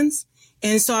Sands.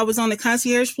 And so I was on the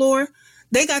concierge floor.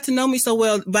 They got to know me so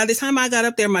well. By the time I got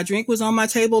up there, my drink was on my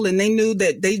table and they knew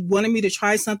that they wanted me to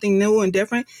try something new and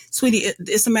different. Sweetie,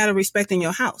 it's a matter of respecting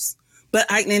your house. But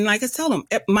and like I tell them,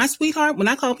 my sweetheart, when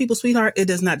I call people sweetheart, it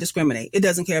does not discriminate. It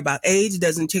doesn't care about age. It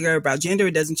doesn't care about gender.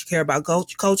 It doesn't care about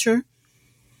culture.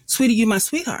 Sweetie, you my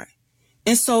sweetheart.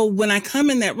 And so when I come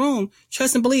in that room,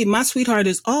 trust and believe, my sweetheart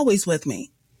is always with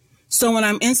me. So when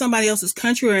I'm in somebody else's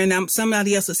country or in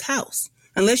somebody else's house,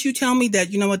 unless you tell me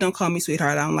that, you know what, don't call me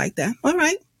sweetheart, I don't like that. All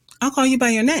right, I'll call you by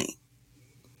your name.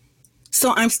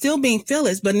 So I'm still being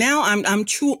Phyllis, but now I'm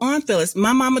true on Phyllis.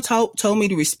 My mama told me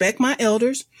to respect my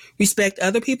elders, respect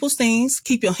other people's things,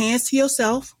 keep your hands to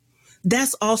yourself.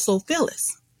 That's also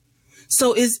Phyllis.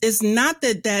 So it's not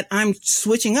that I'm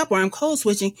switching up or I'm code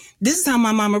switching. This is how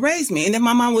my mama raised me. And if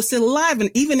my mom was still alive,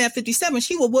 and even at 57,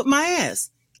 she would whoop my ass.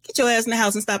 Get your ass in the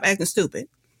house and stop acting stupid.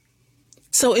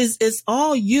 So it's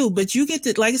all you, but you get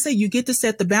to, like I said, you get to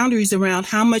set the boundaries around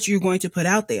how much you're going to put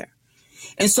out there.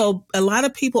 And so a lot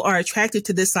of people are attracted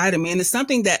to this side of me. And it's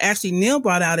something that actually Neil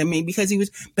brought out in me because he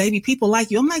was, baby, people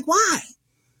like you. I'm like, why?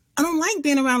 I don't like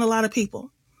being around a lot of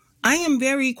people. I am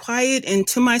very quiet and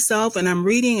to myself, and I'm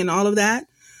reading and all of that.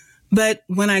 But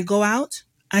when I go out,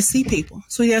 I see people.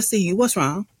 Sweetie, I see you. What's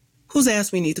wrong? Whose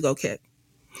ass we need to go kick?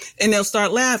 And they'll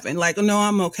start laughing like, no,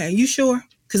 I'm okay. You sure?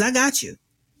 Because I got you.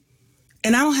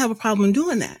 And I don't have a problem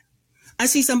doing that. I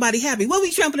see somebody happy. What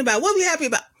we jumping about? What we happy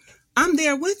about? I'm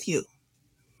there with you.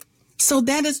 So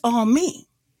that is all me.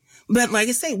 But like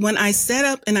I say, when I set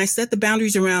up and I set the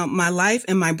boundaries around my life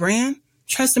and my brand,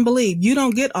 trust and believe, you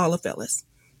don't get all of Phyllis.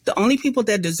 The only people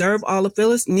that deserve all of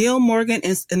Phyllis, Neil, Morgan,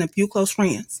 and a few close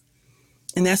friends.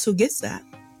 And that's who gets that.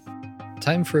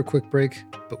 Time for a quick break,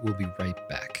 but we'll be right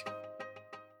back.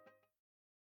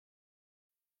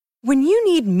 When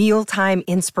you need mealtime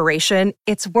inspiration,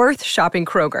 it's worth shopping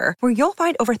Kroger, where you'll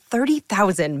find over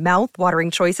 30,000 mouth-watering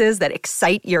choices that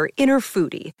excite your inner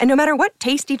foodie. And no matter what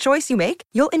tasty choice you make,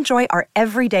 you'll enjoy our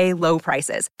everyday low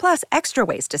prices, plus extra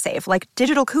ways to save, like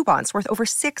digital coupons worth over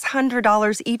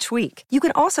 $600 each week. You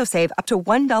can also save up to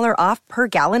 $1 off per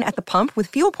gallon at the pump with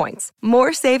fuel points.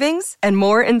 More savings and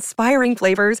more inspiring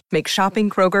flavors make shopping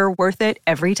Kroger worth it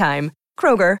every time.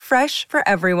 Kroger, fresh for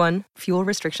everyone. Fuel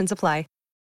restrictions apply.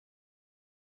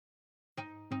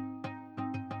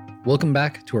 Welcome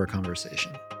back to our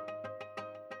conversation.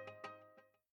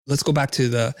 Let's go back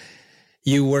to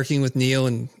you working with Neil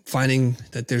and finding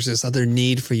that there's this other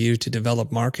need for you to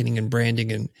develop marketing and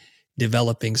branding and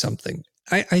developing something.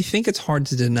 I think it's hard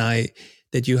to deny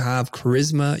that you have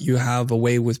charisma, you have a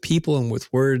way with people and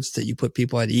with words that you put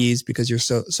people at ease because you're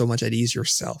so much at ease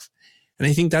yourself. And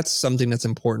I think that's something that's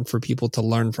important for people to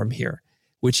learn from here,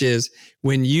 which is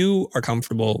when you are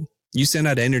comfortable, you send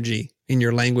out energy in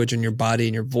your language and your body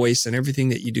and your voice and everything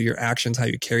that you do, your actions, how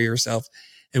you carry yourself.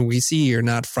 And we see you're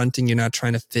not fronting, you're not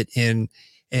trying to fit in.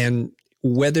 And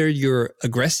whether you're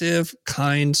aggressive,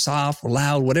 kind, soft,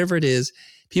 loud, whatever it is,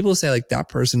 people say like that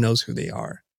person knows who they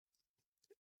are.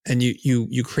 And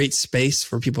you create space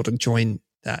for people to join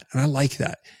that. And I like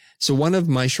that. So one of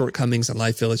my shortcomings in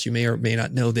life, Phyllis, you may or may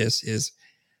not know this, is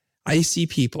I see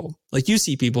people, like you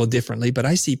see people differently, but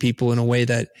I see people in a way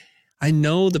that I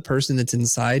know the person that's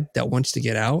inside that wants to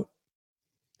get out,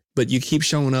 but you keep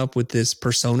showing up with this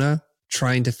persona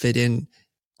trying to fit in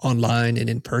online and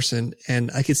in person. And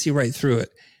I could see right through it.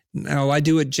 Now I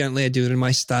do it gently. I do it in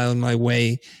my style, in my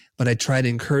way, but I try to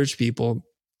encourage people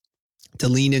to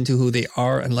lean into who they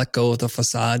are and let go of the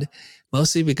facade,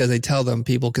 mostly because I tell them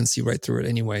people can see right through it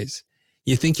anyways.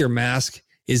 You think your mask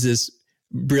is this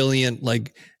brilliant,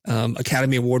 like,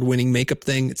 Academy Award winning makeup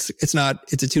thing. It's not,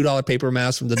 it's a $2 paper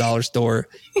mask from the dollar store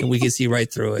and we can see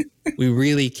right through it. We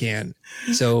really can.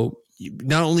 So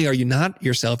not only are you not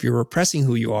yourself, you're repressing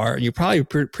who you are and you're probably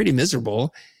pretty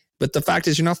miserable, but the fact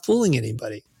is you're not fooling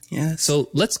anybody. Yeah. So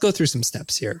let's go through some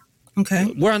steps here.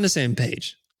 Okay. We're on the same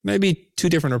page. Maybe two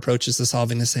different approaches to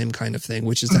solving the same kind of thing,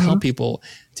 which is to help people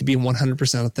to be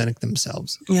 100% authentic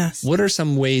themselves. Yes. What are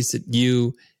some ways that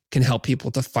you can help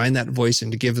people to find that voice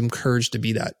and to give them courage to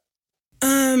be that?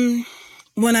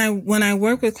 When I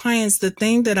work with clients, the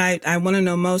thing that I want to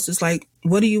know most is like,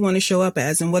 what do you want to show up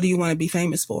as and what do you want to be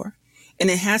famous for? And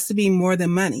it has to be more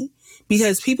than money,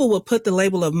 because people will put the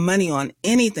label of money on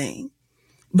anything.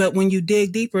 But when you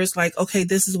dig deeper, it's like, okay,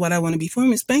 this is what I want to be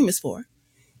famous for.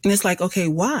 And it's like, okay,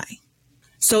 why?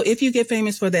 So if you get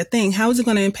famous for that thing, how is it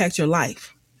going to impact your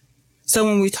life? So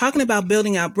when we're talking about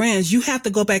building out brands, you have to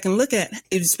go back and look at,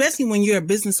 especially when you're a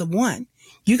business of one,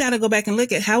 you got to go back and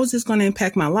look at, how is this going to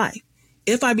impact my life?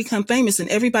 If I become famous and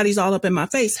everybody's all up in my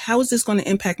face, how is this going to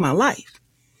impact my life?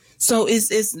 So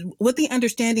it's with the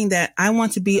understanding that I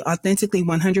want to be authentically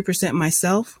 100%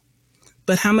 myself,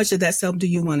 but how much of that self do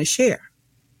you want to share?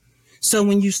 So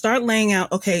when you start laying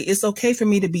out, okay, it's okay for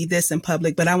me to be this in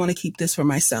public, but I want to keep this for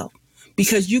myself,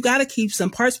 because you got to keep some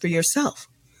parts for yourself.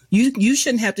 You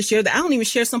shouldn't have to share that. I don't even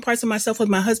share some parts of myself with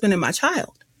my husband and my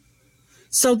child.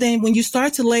 So then when you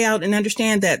start to lay out and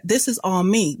understand that this is all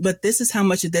me, but this is how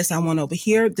much of this I want over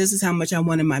here, this is how much I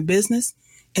want in my business,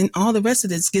 and all the rest of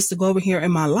this gets to go over here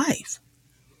in my life.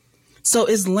 So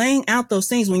it's laying out those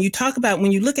things. When you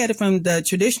look at it from the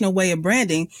traditional way of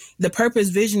branding, the purpose,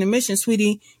 vision, and mission,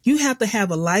 sweetie, you have to have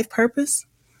a life purpose,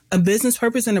 a business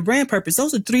purpose, and a brand purpose.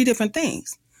 Those are three different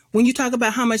things. When you talk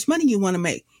about how much money you want to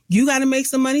make, you got to make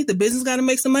some money, the business got to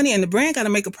make some money, and the brand got to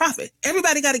make a profit.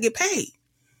 Everybody got to get paid.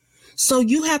 So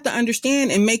you have to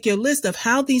understand and make your list of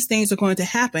how these things are going to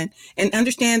happen, and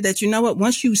understand that, you know what,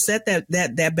 once you set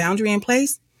that boundary in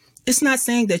place, it's not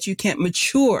saying that you can't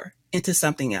mature into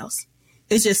something else.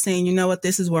 It's just saying, you know what,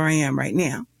 this is where I am right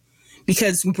now.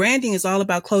 Because branding is all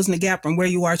about closing the gap from where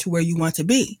you are to where you want to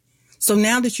be. So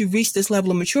now that you've reached this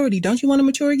level of maturity, don't you want to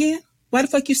mature again? Why the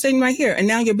fuck you sitting right here? And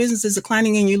now your business is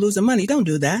declining and you're losing money. Don't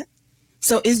do that.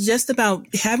 So it's just about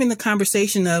having the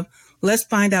conversation of, let's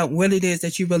find out what it is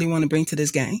that you really want to bring to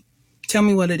this game. Tell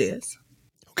me what it is.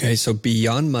 Okay, so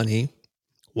beyond money,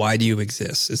 why do you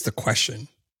exist is the question.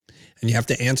 And you have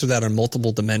to answer that on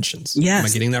multiple dimensions. Yes. Am I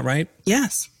getting that right?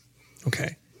 Yes.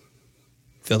 Okay.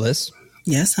 Phyllis?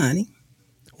 Yes, honey.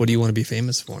 What do you want to be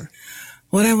famous for?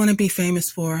 What I want to be famous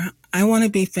for? I want to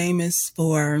be famous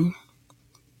for,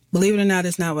 believe it or not,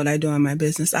 it's not what I do in my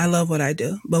business. I love what I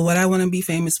do. But what I want to be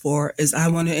famous for is and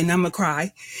I'm going to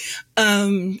cry.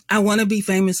 I want to be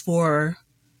famous for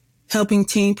helping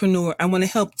teenpreneur. I want to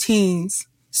help teens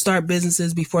start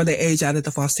businesses before they age out of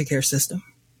the foster care system.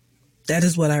 That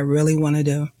is what I really want to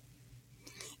do.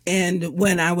 And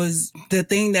the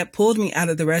thing that pulled me out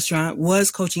of the restaurant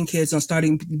was coaching kids on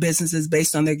starting businesses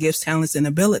based on their gifts, talents, and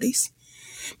abilities.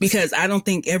 Because I don't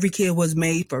think every kid was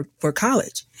made for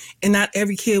college, and not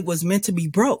every kid was meant to be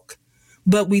broke.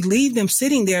 But we leave them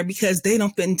sitting there because they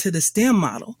don't fit into the STEM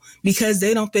model, because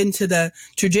they don't fit into the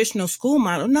traditional school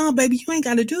model. No, baby, you ain't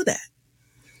got to do that.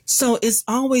 So it's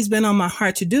always been on my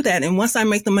heart to do that. And once I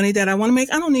make the money that I want to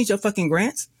make, I don't need your fucking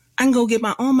grants. I can go get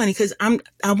my own money because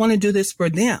I want to do this for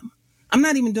them. I'm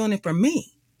not even doing it for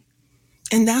me.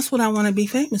 And that's what I want to be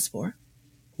famous for.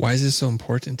 Why is this so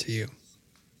important to you?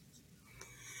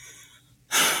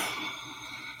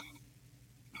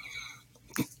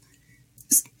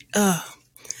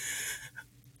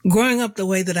 Growing up the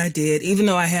way that I did, even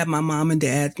though I had my mom and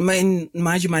dad, mind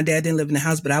you, my dad didn't live in the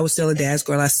house, but I was still a dad's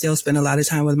girl. I still spent a lot of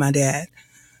time with my dad.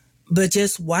 But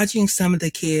just watching some of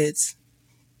the kids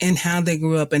and how they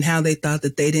grew up and how they thought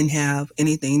that they didn't have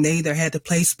anything. They either had to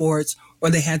play sports or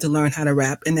they had to learn how to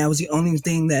rap. And that was the only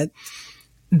thing that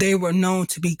they were known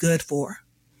to be good for.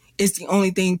 It's the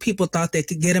only thing people thought that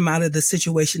could get them out of the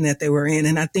situation that they were in.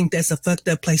 And I think that's a fucked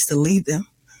up place to leave them.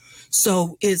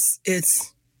 So it's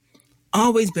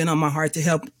always been on my heart to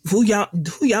help. Who y'all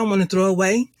want to throw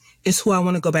away is who I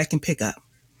want to go back and pick up.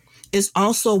 It's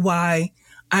also why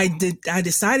I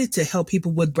decided to help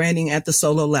people with branding at the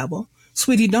solo level.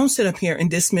 Sweetie, don't sit up here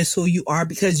and dismiss who you are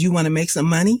because you want to make some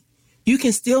money. You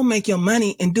can still make your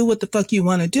money and do what the fuck you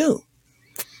want to do.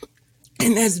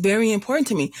 And that's very important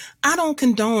to me. I don't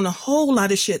condone a whole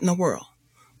lot of shit in the world,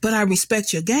 but I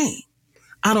respect your game.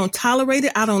 I don't tolerate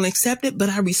it. I don't accept it, but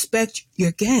I respect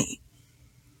your game.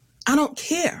 I don't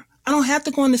care. I don't have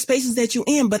to go in the spaces that you're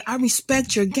in, but I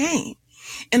respect your game.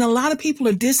 And a lot of people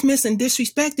are dismissed and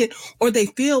disrespected, or they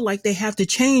feel like they have to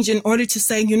change in order to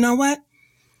say, you know what?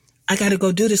 I got to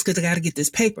go do this because I got to get this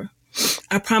paper.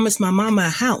 I promised my mama a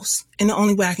house. And the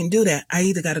only way I can do that, I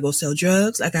either got to go sell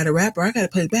drugs, I got to rap, or I got to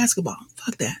play basketball.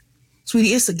 Fuck that.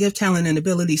 Sweetie, it's a gift, talent, and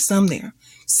ability somewhere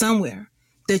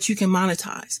that you can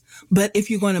monetize. But if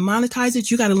you're going to monetize it,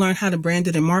 you got to learn how to brand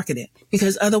it and market it,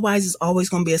 because otherwise it's always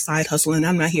going to be a side hustle. And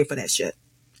I'm not here for that shit.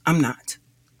 I'm not.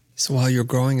 So while you're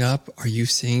growing up, are you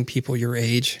seeing people your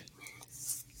age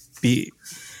to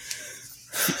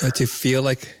feel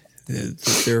like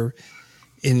they're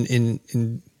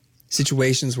in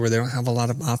situations where they don't have a lot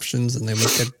of options and they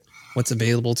look at what's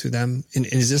available to them? And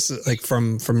is this like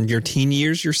from your teen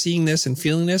years you're seeing this and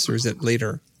feeling this, or is it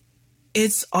later?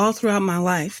 It's all throughout my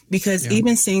life, because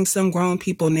even seeing some grown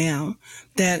people now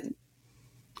that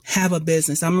have a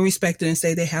business, I'm going to respect it and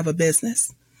say they have a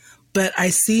business, but I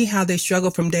see how they struggle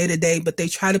from day to day, but they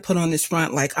try to put on this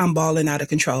front like I'm balling out of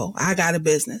control. I got a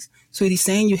business. Sweetie,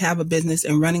 saying you have a business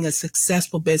and running a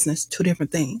successful business, two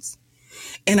different things.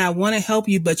 And I want to help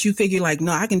you, but you figure like,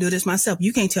 no, I can do this myself.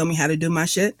 You can't tell me how to do my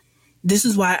shit. This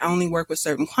is why I only work with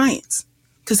certain clients,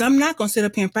 because I'm not going to sit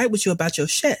up here and fight with you about your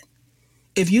shit.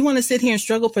 If you want to sit here and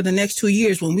struggle for the next 2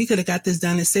 years when we could have got this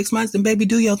done in 6 months, then baby,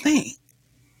 do your thing.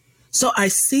 So I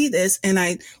see this, and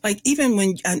I like, even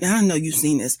when, I know you've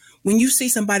seen this, when you see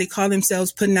somebody call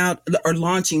themselves putting out or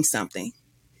launching something,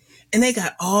 and they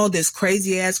got all this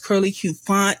crazy ass curly cute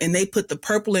font, and they put the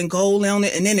purple and gold on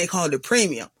it, and then they call it a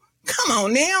premium. Come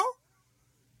on now.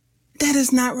 That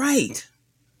is not right.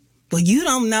 Well, you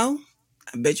don't know.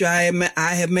 I bet you I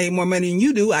have made more money than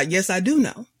you do. Yes, I do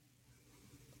know.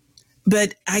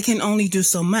 But I can only do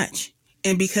so much.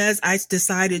 And because I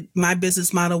decided my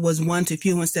business model was one to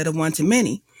few instead of one to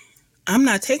many, I'm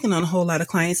not taking on a whole lot of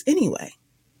clients anyway.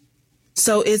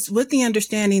 So it's with the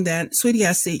understanding that, sweetie,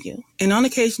 I see you. And on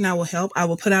occasion, I will help. I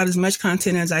will put out as much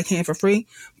content as I can for free.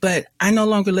 But I no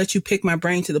longer let you pick my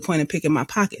brain to the point of picking my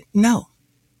pocket. No,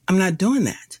 I'm not doing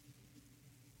that.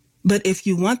 But if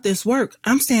you want this work,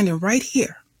 I'm standing right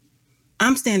here.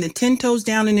 I'm standing 10 toes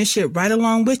down in this shit right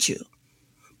along with you.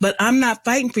 But I'm not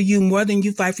fighting for you more than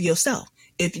you fight for yourself.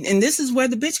 And this is where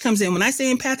the bitch comes in. When I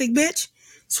say empathic bitch,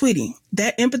 sweetie,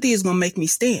 that empathy is going to make me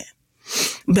stand.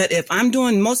 But if I'm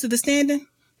doing most of the standing,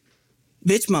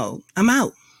 bitch mode, I'm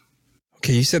out.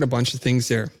 Okay, you said a bunch of things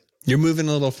there. You're moving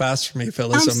a little fast for me,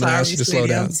 Phyllis. I'm going to ask you to slow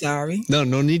down. I'm sorry. No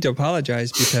need to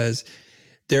apologize, because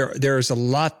there's a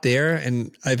lot there.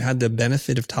 And I've had the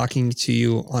benefit of talking to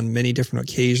you on many different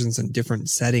occasions and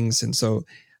different settings. And so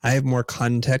I have more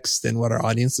context than what our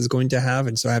audience is going to have.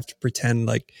 And so I have to pretend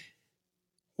like,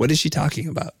 what is she talking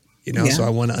about? So I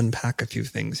want to unpack a few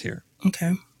things here.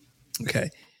 Okay.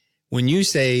 When you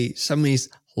say somebody's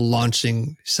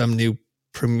launching some new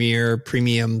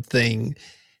premium thing,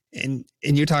 and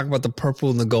you're talking about the purple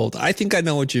and the gold, I think I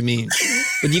know what you mean,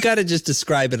 but you got to just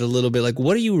describe it a little bit. Like,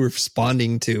 what are you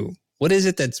responding to? What is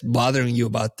it that's bothering you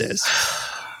about this?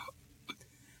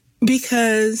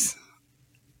 Because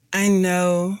I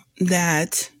know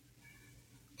that,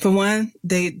 for one,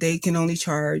 they can only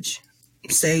charge,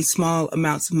 say, small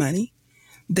amounts of money.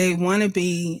 They want to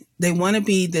be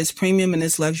this premium and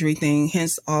this luxury thing,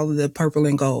 hence all of the purple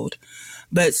and gold.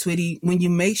 But sweetie, when you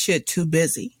make shit too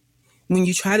busy, when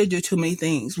you try to do too many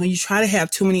things, when you try to have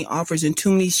too many offers and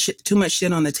too much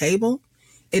shit on the table,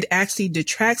 it actually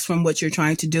detracts from what you're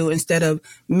trying to do instead of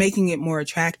making it more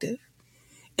attractive.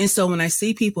 And so when I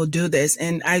see people do this,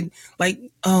 and I like,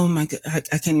 oh my God,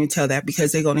 I can't even tell that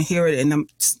because they're going to hear it and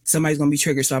somebody's going to be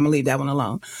triggered. So I'm going to leave that one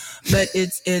alone. But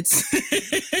it's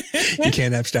you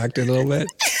can't abstract it a little bit.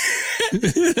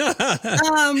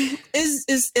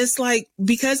 It's like,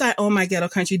 because I own my ghetto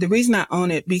country, the reason I own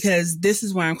it, because this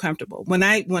is where I'm comfortable. When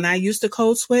I used to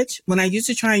code switch, when I used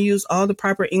to try and use all the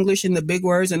proper English and the big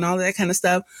words and all that kind of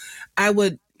stuff, I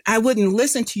wouldn't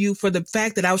listen to you for the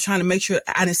fact that I was trying to make sure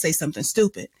I didn't say something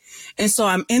stupid. And so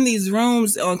I'm in these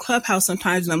rooms on Clubhouse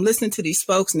sometimes and I'm listening to these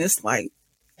folks and it's like,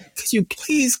 could you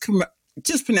please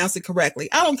just pronounce it correctly?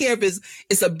 I don't care if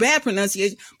it's a bad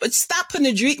pronunciation, but stop putting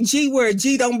the G where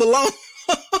G don't belong.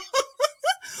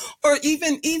 Or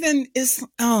even it's,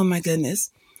 oh my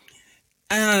goodness.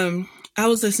 I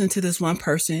was listening to this one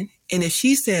person, and if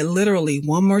she said literally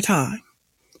one more time,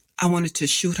 I wanted to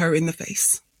shoot her in the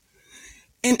face.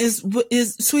 And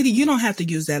is sweetie, you don't have to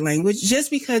use that language. Just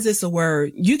because it's a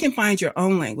word, you can find your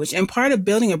own language. And part of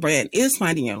building a brand is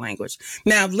finding your language.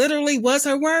 Now, if literally was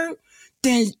her word,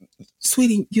 then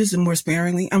sweetie, use it more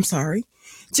sparingly. I'm sorry.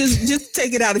 Just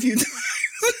take it out if you do.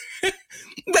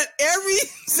 But every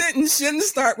sentence shouldn't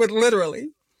start with literally.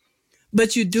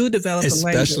 But you do develop a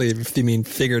language. Especially if you mean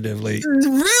figuratively.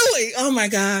 Really? Oh my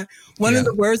God. One of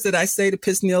the words that I say to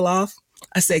piss Neil off,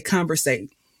 I say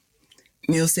conversate.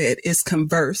 Neil said, it's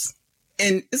converse.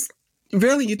 And it's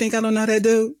really, you think I don't know that,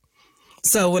 dude?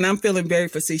 So when I'm feeling very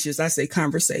facetious, I say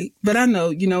conversate. But I know,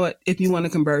 you know what? If you want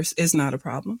to converse, it's not a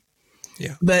problem.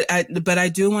 Yeah. But I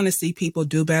do want to see people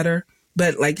do better.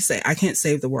 But like you say, I can't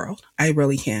save the world. I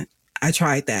really can't. I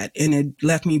tried that and it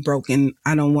left me broken.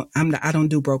 I don't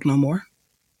do broke no more.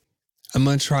 I'm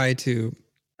going to try to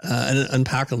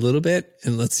unpack a little bit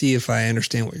and let's see if I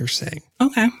understand what you're saying.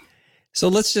 Okay. So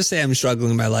let's just say I'm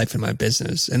struggling in my life and my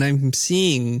business and I'm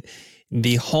seeing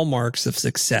the hallmarks of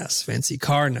success: fancy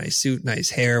car, nice suit, nice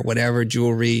hair, whatever,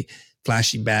 jewelry,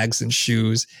 flashy bags and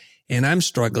shoes. And I'm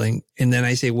struggling. And then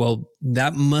I say, well,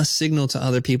 that must signal to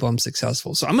other people I'm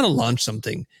successful. So I'm going to launch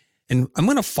something and I'm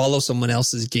going to follow someone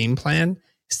else's game plan,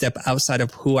 step outside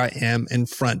of who I am in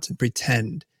front and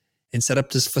pretend and set up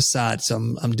this facade. So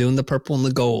I'm doing the purple and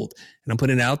the gold and I'm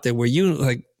putting it out there where you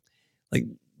like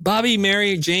Bobby,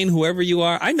 Mary, Jane, whoever you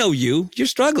are, I know you're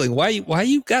struggling. Why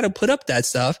you got to put up that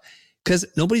stuff? Because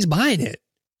nobody's buying it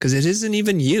because it isn't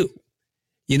even you.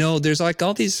 You know, there's like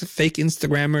all these fake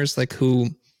Instagrammers like who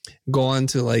go on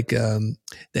to like the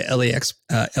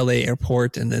LA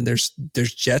airport, and then there's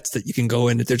jets that you can go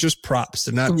in. They're just props.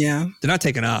 They're not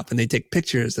taking off, and they take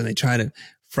pictures and they try to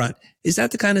front. Is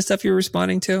that the kind of stuff you're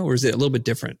responding to, or is it a little bit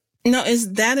different? No, it's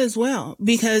that as well,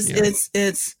 because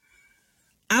it's.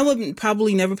 I would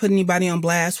probably never put anybody on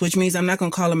blast, which means I'm not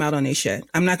going to call them out on their shit.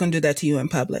 I'm not going to do that to you in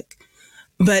public.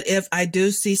 But if I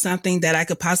do see something that I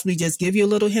could possibly just give you a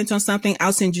little hint on something,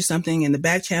 I'll send you something in the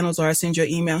back channels, or I'll send you an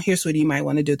email. Here, sweetie, you might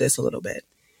want to do this a little bit.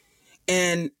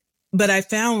 But I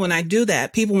found when I do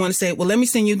that, people want to say, well, let me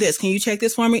send you this. Can you check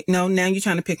this for me? No, now you're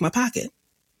trying to pick my pocket.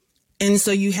 And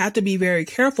so you have to be very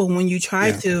careful when you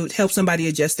try to help somebody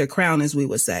adjust their crown, as we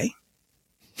would say.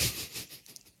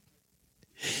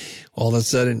 All of a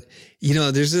sudden, you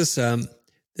know, there's this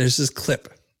clip.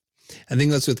 I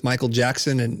think that's with Michael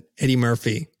Jackson and Eddie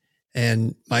Murphy.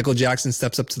 And Michael Jackson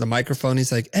steps up to the microphone.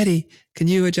 He's like, Eddie, can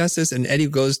you adjust this? And Eddie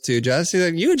goes to adjust. He's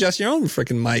like, you adjust your own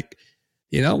freaking mic.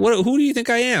 You know, who do you think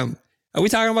I am? Are we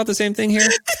talking about the same thing here?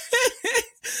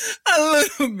 A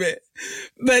little bit.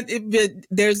 But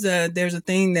there's a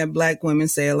thing that Black women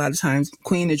say a lot of times,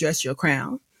 Queen, adjust your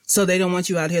crown. So they don't want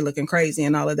you out here looking crazy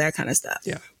and all of that kind of stuff.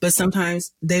 Yeah. But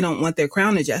sometimes they don't want their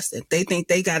crown adjusted. They think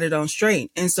they got it on straight.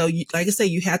 And so, like I say,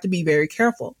 you have to be very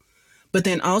careful. But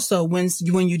then also when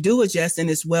you do adjust and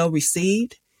it's well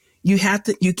received, you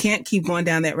can't keep going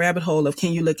down that rabbit hole of,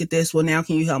 can you look at this? Well, now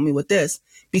can you help me with this?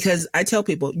 Because I tell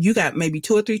people, you got maybe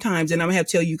 2 or 3 times and I'm going to have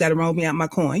to tell you, you got to roll me out my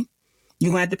coin.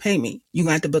 You're going to have to pay me. You're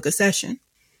going to have to book a session.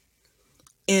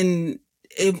 And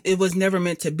it was never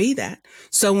meant to be that.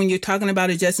 So when you're talking about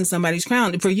adjusting somebody's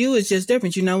crown, for you, it's just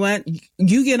different. You know what?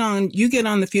 You get on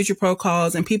the Future Pro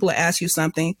calls and people will ask you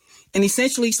something. And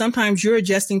essentially, sometimes you're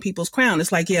adjusting people's crown.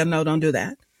 It's like, yeah, no, don't do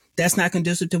that. That's not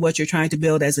conducive to what you're trying to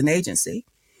build as an agency.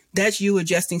 That's you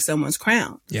adjusting someone's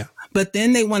crown. Yeah. But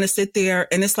then they want to sit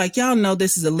there and it's like, y'all know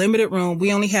this is a limited room.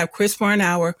 We only have Chris for an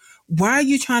hour. Why are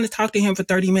you trying to talk to him for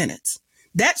 30 minutes?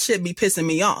 That should be pissing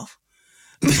me off.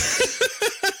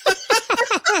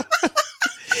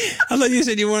 I thought you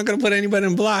said you weren't going to put anybody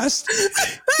in blast.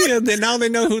 Yeah, now they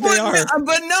know who they are.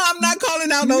 But no, I'm not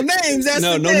calling out no names. That's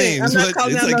no names. I'm not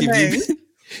calling out no names. You've been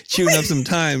chewing up some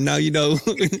time, now you know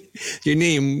your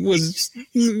name was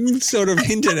sort of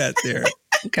hinted at there.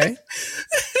 Okay.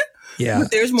 Yeah.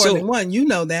 But there's more than one. You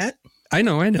know that. I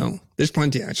know. There's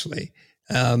plenty, actually.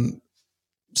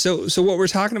 So what we're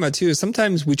talking about too is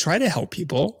sometimes we try to help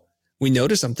people. We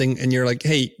notice something and you're like,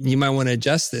 hey, you might want to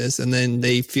adjust this. And then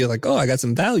they feel like, oh, I got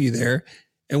some value there.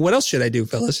 And what else should I do,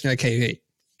 Phyllis? And you're like, hey,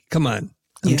 come on.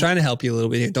 I'm trying to help you a little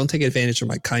bit here. Don't take advantage of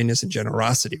my kindness and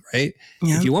generosity, right?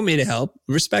 Yeah. If you want me to help,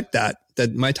 respect that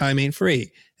my time ain't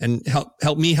free. And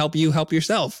help me help you help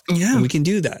yourself. Yeah. And we can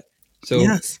do that. So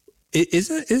it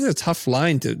is a tough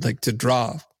line to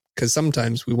draw, because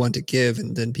sometimes we want to give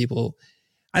and then people,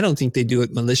 I don't think they do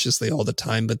it maliciously all the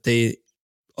time, but they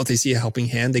see a helping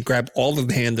hand, they grab all of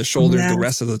the hand, the shoulder, the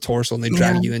rest of the torso, and they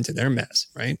drag you into their mess,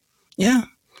 right? Yeah.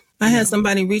 I had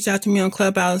somebody reach out to me on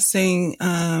Clubhouse saying,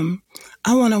 I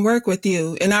want to work with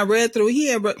you. And I read through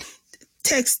here, but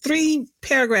text 3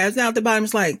 paragraphs down at the bottom.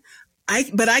 It's like,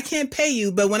 but I can't pay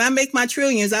you. But when I make my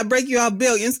trillions, I break you off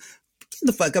billions. Get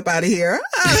the fuck up out of here.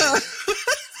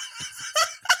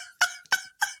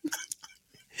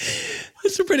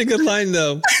 That's a pretty good line,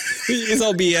 though. It's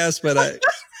all BS, but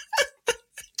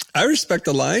I respect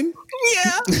the line.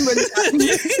 Yeah, but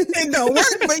it don't work,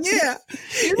 but yeah.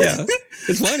 Yeah,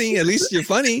 it's funny. At least you're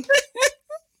funny.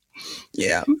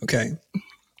 Yeah. Okay.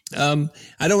 I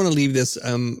don't want to leave this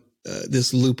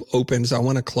this loop open, so I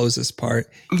want to close this part.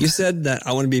 You said that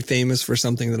I want to be famous for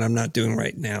something that I'm not doing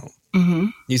right now. Mm-hmm.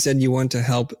 You said you want to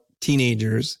help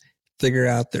teenagers figure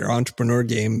out their entrepreneur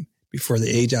game before they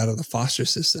age out of the foster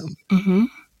system. Mm-hmm.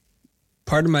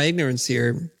 Part of my ignorance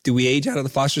here, do we age out of the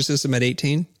foster system at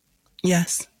 18?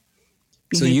 Yes.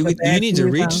 So you need to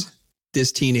reach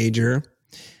this teenager.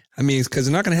 I mean, because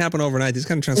it's not going to happen overnight. This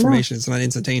kind of transformation, it's not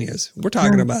instantaneous. We're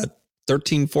talking about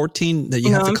 13, 14 that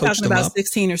you have to coach them up. I'm talking about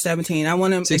 16 or 17. I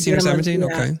want them 16 or 17?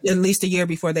 Okay. At least a year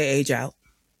before they age out.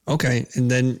 Okay.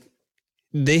 And then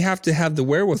they have to have the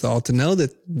wherewithal to know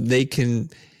that they can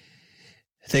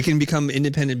become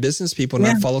independent business people,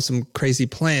 not follow some crazy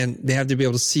plan. They have to be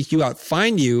able to seek you out,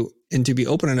 find you, and to be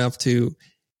open enough to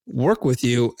work with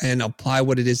you and apply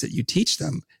what it is that you teach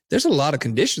them. There's a lot of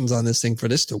conditions on this thing for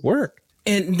this to work.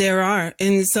 And there are.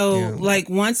 And so like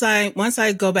once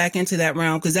I go back into that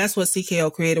realm, because that's what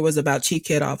CKO Creator was about, chief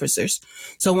kid officers.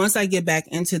 So once I get back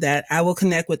into that, I will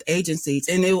connect with agencies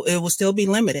and it will still be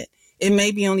limited. It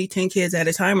may be only 10 kids at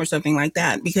a time or something like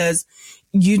that, because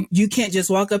you can't just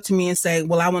walk up to me and say,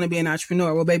 well, I want to be an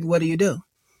entrepreneur. Well, baby, what do you do?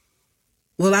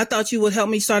 Well, I thought you would help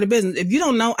me start a business. If you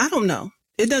don't know, I don't know.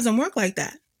 It doesn't work like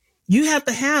that. You have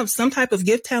to have some type of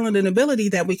gift, talent, and ability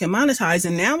that we can monetize.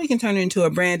 And now we can turn it into a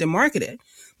brand and market it.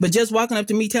 But just walking up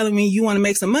to me telling me you want to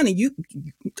make some money,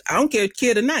 I don't care,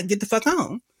 kid or not, get the fuck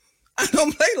home. I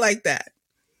don't play like that.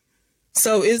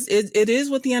 So it is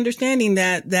with the understanding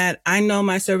that I know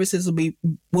my services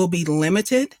will be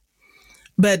limited,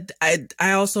 but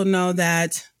I also know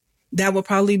that will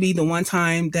probably be the one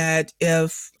time that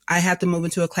if I have to move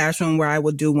into a classroom where I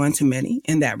will do one-to-many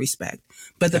in that respect.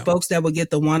 But the folks that will get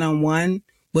the one-on-one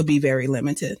would be very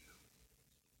limited.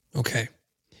 Okay.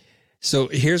 So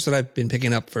here's what I've been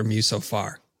picking up from you so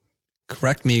far.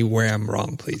 Correct me where I'm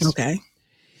wrong, please. Okay.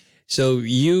 So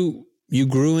you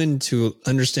grew into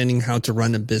understanding how to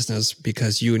run a business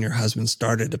because you and your husband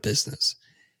started a business.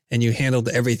 and you handled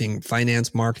everything,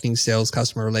 finance, marketing, sales,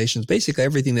 customer relations, basically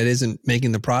everything that isn't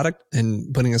making the product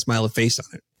and putting a smiley face on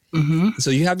it. Mm-hmm.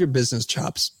 So you have your business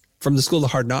chops from the School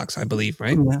of Hard Knocks, I believe,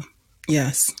 right? Yeah.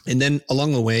 Yes. And then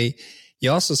along the way,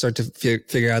 you also start to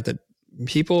figure out that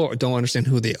people don't understand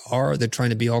who they are. They're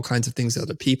trying to be all kinds of things to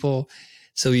other people.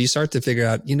 So you start to figure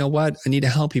out, you know what? I need to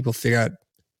help people figure out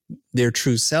their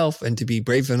true self and to be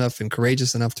brave enough and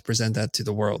courageous enough to present that to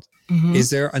the world. Mm-hmm. Is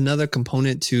there another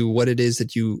component to what it is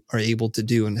that you are able to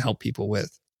do and help people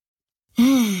with?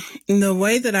 The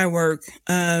way that I work,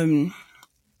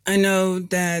 I know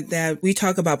that we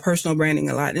talk about personal branding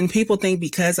a lot, and people think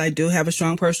because I do have a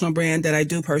strong personal brand that I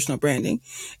do personal branding.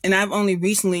 And I've only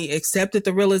recently accepted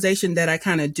the realization that I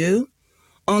kind of do,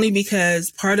 only because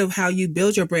part of how you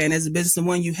build your brand as a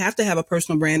businesswoman, you have to have a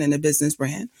personal brand and a business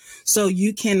brand. So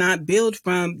you cannot build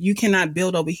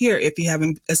over here if you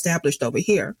haven't established over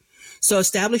here. So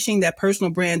establishing that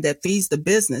personal brand that feeds the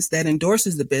business, that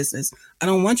endorses the business. I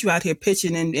don't want you out here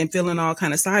pitching and feeling all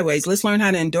kind of sideways. Let's learn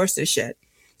how to endorse this shit.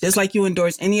 Just like you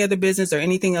endorse any other business or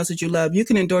anything else that you love, you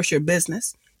can endorse your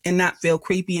business and not feel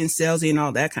creepy and salesy and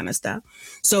all that kind of stuff.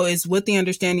 So it's with the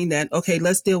understanding that, okay,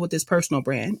 let's deal with this personal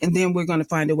brand, and then we're going to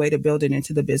find a way to build it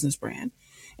into the business brand.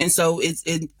 And so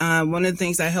one of the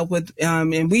things I help with,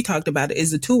 and we talked about it,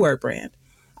 is the 2-word brand.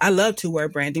 I love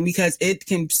 2-word branding because it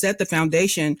can set the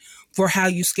foundation for how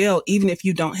you scale, even if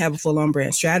you don't have a full-on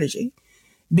brand strategy.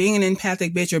 Being an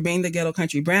empathic bitch or being the ghetto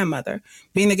country grandmother,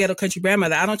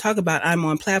 I don't talk about I'm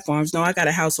on platforms. No, I got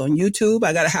a house on YouTube.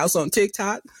 I got a house on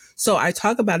TikTok. So I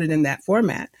talk about it in that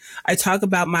format. I talk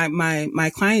about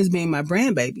my clients being my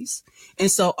brand babies. And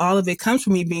so all of it comes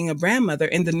from me being a grandmother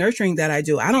and the nurturing that I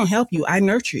do. I don't help you. I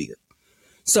nurture you.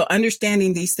 So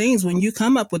understanding these things, when you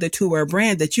come up with a 2-word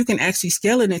brand, that you can actually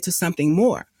scale it into something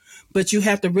more. But you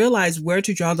have to realize where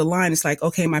to draw the line. It's like,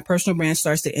 okay, my personal brand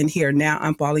starts to end here. Now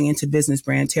I'm falling into business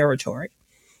brand territory.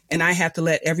 And I have to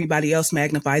let everybody else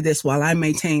magnify this while I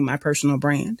maintain my personal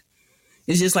brand.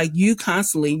 It's just like you're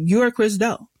Chris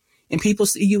Doe, and people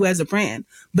see you as a brand,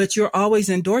 but you're always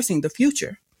endorsing the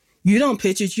future. You don't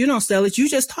pitch it. You don't sell it. You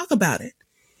just talk about it.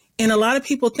 And a lot of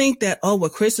people think that, oh, well,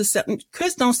 Chris is selling.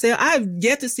 Chris don't sell. I've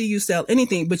yet to see you sell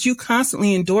anything, but you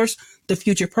constantly endorse the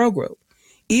Future Pro Group.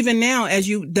 Even now,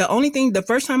 the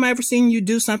first time I ever seen you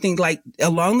do something like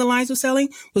along the lines of selling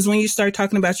was when you started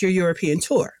talking about your European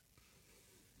tour.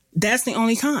 That's the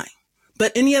only time.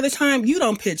 But any other time, you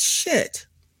don't pitch shit.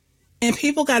 And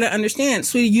people got to understand,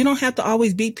 sweetie, you don't have to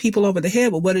always beat people over the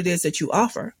head with what it is that you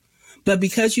offer. But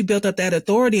because you built up that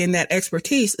authority and that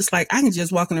expertise, it's like I can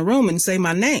just walk in a room and say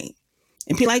my name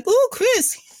and be like, ooh,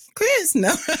 Chris,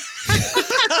 no.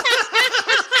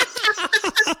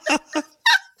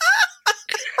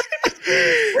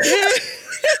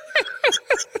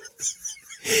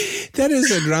 That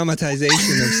is a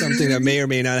dramatization of something that may or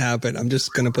may not happen. I'm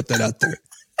just going to put that out there.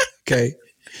 Okay.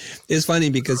 It's funny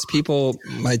because people,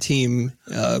 my team,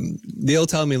 they'll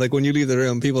tell me, like, when you leave the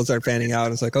room, people start fanning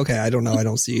out. It's like, okay, I don't know. I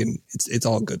don't see. And it's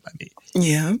all good by me.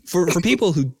 Yeah. For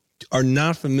people who are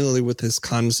not familiar with this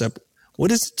concept,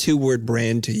 what is a 2-word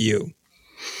brand to you?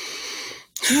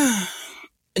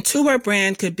 A 2-word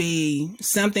brand could be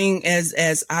something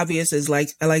as obvious as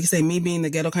like I say, me being the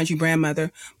ghetto country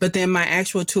grandmother, but then my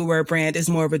actual 2-word brand is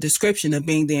more of a description of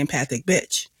being the empathic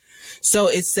bitch. So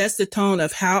it sets the tone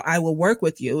of how I will work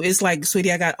with you. It's like,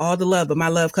 sweetie, I got all the love, but my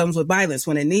love comes with violence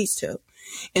when it needs to.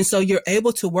 And so you're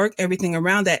able to work everything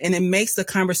around that, and it makes the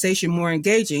conversation more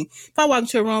engaging. If I walk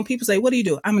into a room, people say, what do you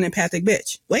do? I'm an empathic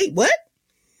bitch. Wait, what?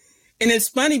 And it's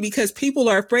funny because people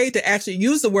are afraid to actually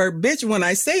use the word bitch when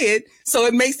I say it. So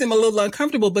it makes them a little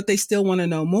uncomfortable, but they still want to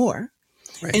know more.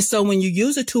 Right. And so when you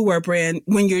use a 2-word brand,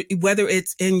 whether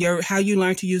it's in how you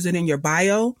learn to use it in your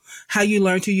bio, how you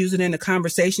learn to use it in a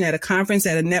conversation at a conference,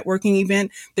 at a networking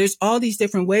event, there's all these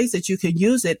different ways that you can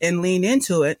use it and lean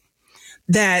into it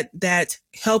that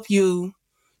help you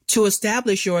to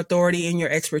establish your authority and your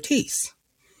expertise.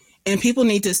 And people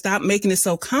need to stop making it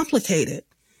so complicated.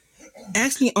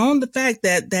 Actually own the fact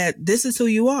that this is who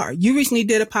you are. You recently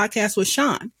did a podcast with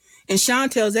Sean, and Sean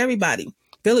tells everybody,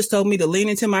 Phyllis told me to lean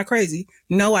into my crazy.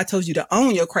 No, I told you to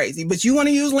own your crazy, but you want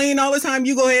to use lean all the time.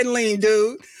 You go ahead and lean,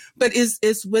 dude. But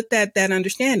it's with that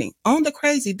understanding. Own the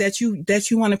crazy that you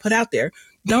want to put out there.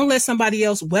 Don't let somebody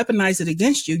else weaponize it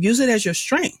against you. Use it as your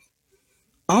strength.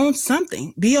 Own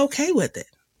something. Be okay with it.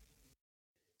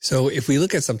 So if we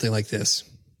look at something like this,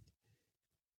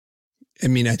 I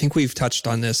mean, I think we've touched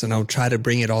on this, and I'll try to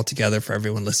bring it all together for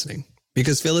everyone listening,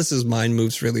 because Phyllis's mind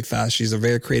moves really fast. She's a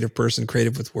very creative person,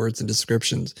 creative with words and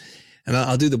descriptions. And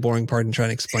I'll do the boring part and try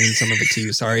to explain some of it to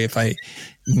you. Sorry if I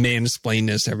mansplain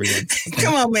this to everyone. Okay?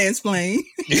 Come on, mansplain.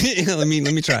 let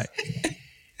me try.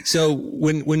 So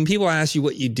when people ask you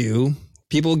what you do,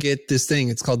 people get this thing.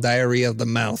 It's called diarrhea of the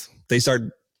mouth. They start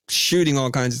shooting all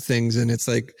kinds of things, and it's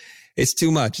like, it's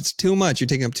too much. It's too much. You're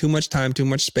taking up too much time, too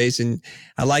much space, and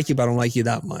I like you, but I don't like you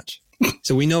that much.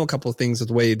 So we know a couple of things of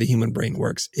the way the human brain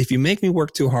works. If you make me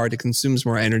work too hard, it consumes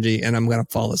more energy, and I'm going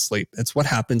to fall asleep. That's what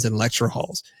happens in lecture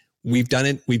halls. We've done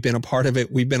it. We've been a part of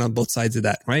it. We've been on both sides of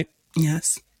that, right?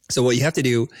 Yes. So what you have to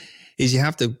do is you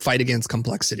have to fight against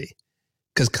complexity,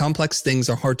 because complex things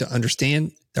are hard to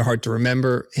understand. They're hard to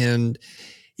remember, and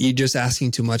you're just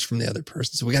asking too much from the other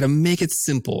person. So we got to make it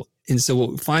simple. And so what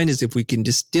we find is if we can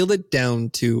distill it down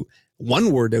to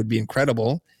one word, that would be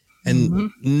incredible. And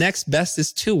next best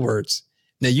is 2 words.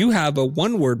 Now you have a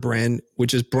 1-word brand,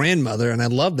 which is brand mother. And I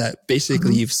love that.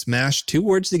 Basically, you've smashed 2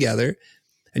 words together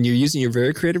and you're using your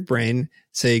very creative brain,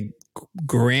 say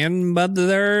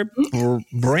grandmother or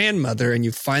brand mother, and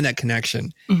you find that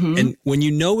connection. And when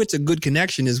you know it's a good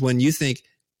connection is when you think,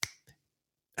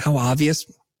 how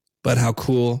obvious, but how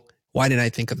cool. Why didn't I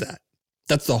think of that?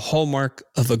 That's the hallmark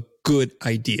of a good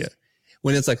idea.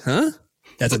 When it's like, huh?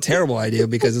 That's a terrible idea,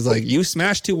 because it's like you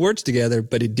smashed 2 words together,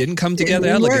 but it didn't come together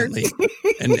elegantly.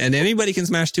 and anybody can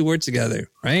smash 2 words together,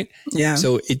 right? Yeah.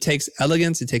 So it takes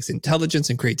elegance, it takes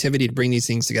intelligence and creativity to bring these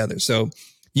things together. So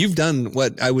you've done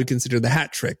what I would consider the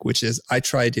hat trick, which is I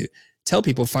try to tell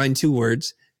people, find 2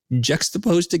 words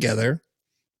juxtaposed together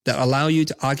that allow you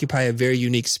to occupy a very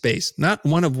unique space. Not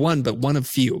one of one, but one of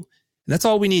few. And that's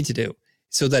all we need to do,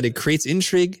 so that it creates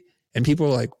intrigue and people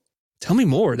are like, tell me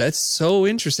more. That's so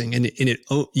interesting. And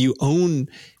you own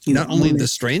not only the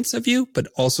strengths of you, but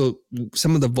also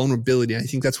some of the vulnerability. I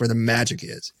think that's where the magic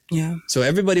is. Yeah. So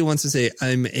everybody wants to say,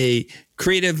 I'm a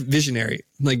creative visionary.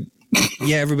 Like,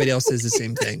 yeah, everybody else says the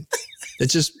same thing.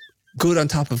 It's just good on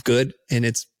top of good. And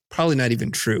it's probably not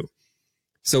even true.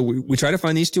 So we try to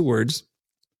find these 2 words.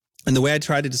 And the way I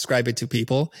try to describe it to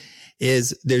people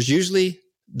is there's usually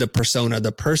the persona,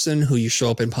 the person who you show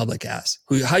up in public as,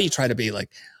 how you try to be, like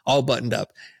all buttoned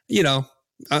up. You know,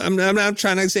 I'm not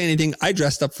trying to say anything. I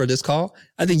dressed up for this call.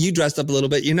 I think you dressed up a little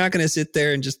bit. You're not going to sit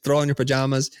there and just throw on your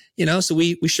pajamas, you know, so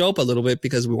we show up a little bit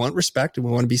because we want respect and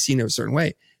we want to be seen in a certain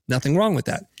way. Nothing wrong with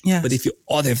that. Yes.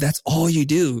 But if that's all you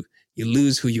do, you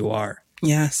lose who you are.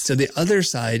 Yes. So the other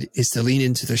side is to lean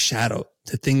into the shadow,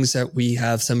 to things that we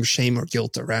have some shame or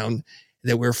guilt around,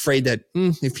 that we're afraid that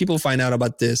if people find out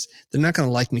about this, they're not going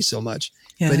to like me so much.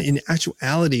 Yeah. But in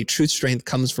actuality, true strength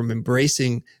comes from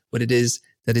embracing what it is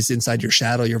that is inside your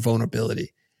shadow, your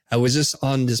vulnerability. I was just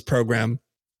on this program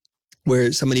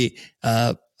where somebody,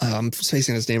 I'm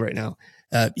spacing his name right now.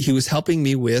 He was helping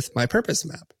me with my purpose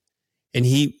map. And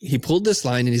he pulled this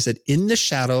line and he said, in the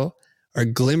shadow are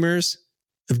glimmers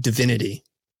of divinity.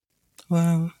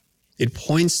 Wow. It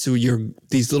points to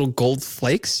these little gold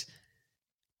flakes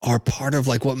are part of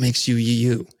like what makes you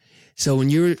you. So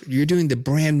when you're doing the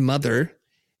brand mother,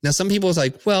 now some people is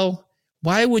like, well,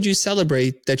 why would you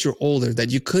celebrate that you're older,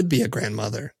 that you could be a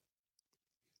grandmother?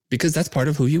 Because that's part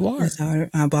of who you are.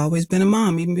 I've always been a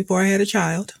mom, even before I had a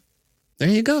child. There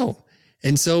you go.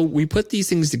 And so we put these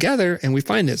things together and we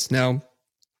find this. Now,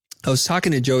 I was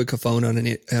talking to Joey Cofone on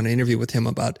an interview with him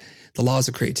about the laws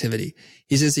of creativity.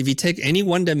 He says, if you take any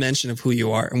one dimension of who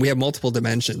you are, and we have multiple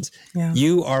dimensions,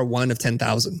 you are one of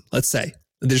 10,000. Let's say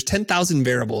there's 10,000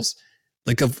 variables,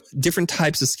 like of different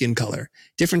types of skin color,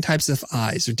 different types of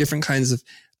eyes, or different kinds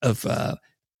of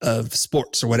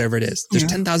sports or whatever it is. There's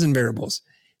 10,000 variables.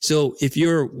 So if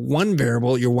you're one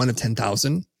variable, you're one of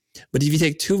 10,000. But if you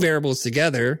take 2 variables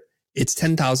together, it's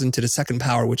 10,000 to the second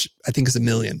power, which I think is 1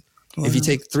 million. Wow. If you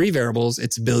take 3 variables,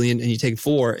 it's 1 billion, and you take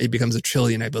 4, it becomes 1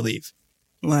 trillion, I believe.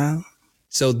 Wow.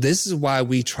 So this is why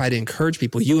we try to encourage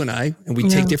people, you and I, and we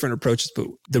take different approaches, but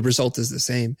the result is the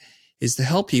same, is to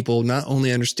help people not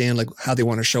only understand like how they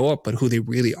want to show up, but who they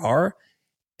really are.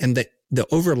 And the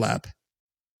overlap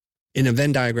in a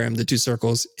Venn diagram, the 2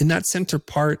 circles, in that center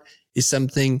part is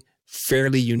something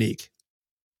fairly unique.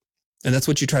 And that's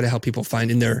what you try to help people find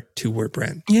in their 2-word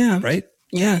brand. Yeah. Right?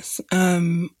 Yes.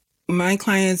 My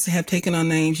clients have taken on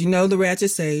names. You know, the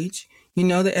Ratchet Sage, you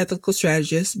know, the Ethical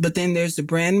Strategist, but then there's the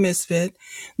Brand Misfit.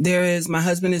 There is, my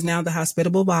husband is now the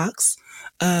Hospitable Box.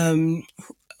 I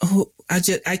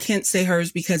can't say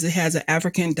hers because it has an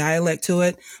African dialect to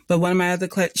it, but one of my other,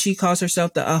 she calls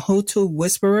herself the Ahutu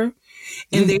Whisperer.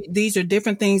 And these are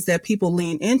different things that people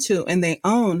lean into and they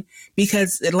own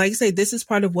because, like I say, this is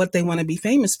part of what they want to be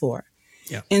famous for.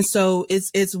 Yeah. And so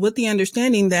it's with the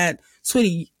understanding that,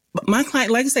 sweetie, my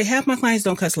client, like I say, half my clients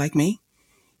don't cuss like me.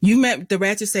 You met the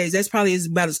ratchet stage. That's probably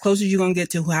about as close as you're going to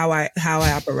get to how I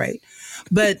operate.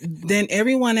 But then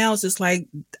everyone else is like,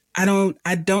 I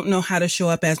don't know how to show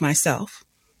up as myself.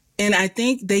 And I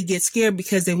think they get scared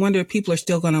because they wonder if people are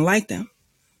still going to like them.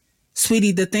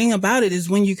 Sweetie, the thing about it is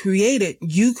when you create it,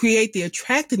 you create the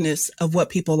attractiveness of what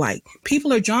people like.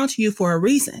 People are drawn to you for a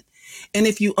reason. And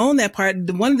if you own that part,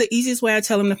 one of the easiest way I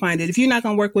tell them to find it, if you're not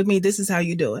going to work with me, this is how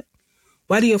you do it.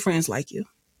 Why do your friends like you?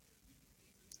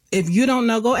 If you don't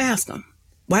know, go ask them.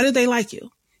 Why do they like you?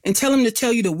 And tell them to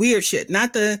tell you the weird shit,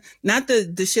 not the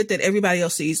shit that everybody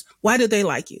else sees. Why do they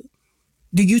like you?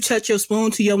 Do you touch your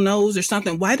spoon to your nose or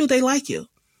something? Why do they like you?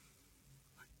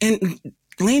 And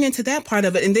lean into that part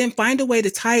of it and then find a way to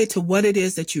tie it to what it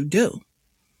is that you do.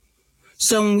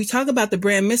 So when we talk about the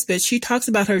brand misfits, she talks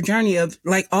about her journey of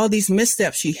like all these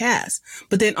missteps she has,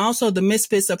 but then also the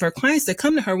misfits of her clients that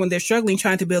come to her when they're struggling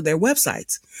trying to build their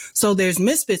websites. So there's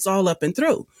misfits all up and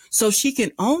through. So she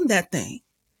can own that thing.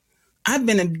 I've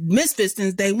been a misfit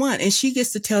since day one, and she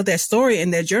gets to tell that story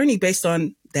and that journey based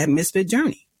on that misfit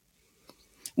journey.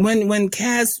 When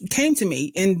Kaz came to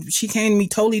me, and she came to me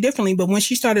totally differently, but when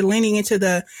she started leaning into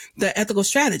the ethical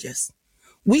strategist,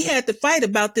 we had to fight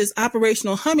about this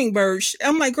operational hummingbird.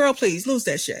 I'm like, girl, please lose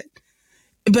that shit.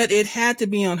 But it had to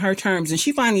be on her terms, and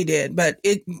she finally did. But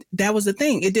that was the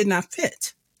thing. It did not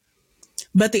fit.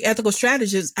 But the ethical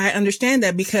strategist, I understand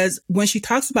that because when she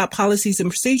talks about policies and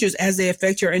procedures as they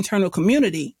affect your internal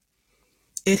community,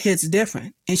 it hits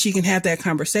different, and she can have that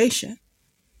conversation.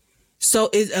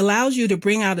 So it allows you to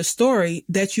bring out a story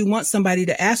that you want somebody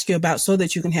to ask you about so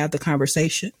that you can have the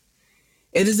conversation.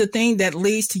 It is the thing that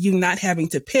leads to you not having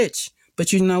to pitch.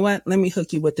 But you know what? Let me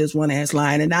hook you with this one ass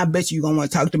line, and I bet you're going to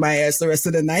want to talk to my ass the rest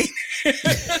of the night.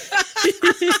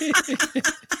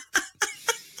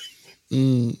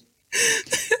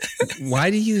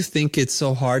 Why do you think it's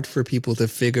so hard for people to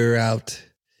figure out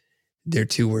their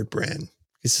two-word brand?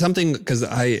 It's something, because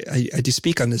I do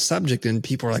speak on this subject, and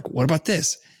people are like, what about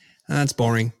this? That's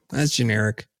boring. That's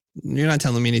generic. You're not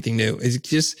telling me anything new. It's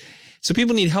just, so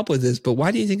people need help with this, but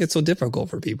why do you think it's so difficult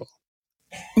for people?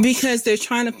 Because they're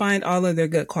trying to find all of their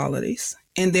good qualities,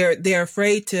 and they're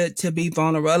afraid to be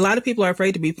vulnerable. A lot of people are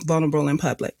afraid to be vulnerable in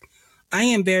public. I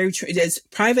am very, as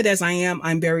private as I am,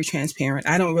 I'm very transparent.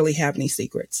 I don't really have any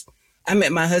secrets. I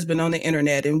met my husband on the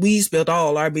internet, and we spilled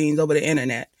all our beans over the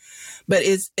internet. But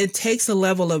it takes a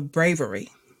level of bravery.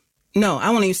 No, I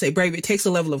won't even say bravery. It takes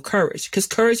a level of courage, because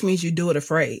courage means you do it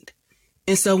afraid.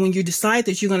 And so when you decide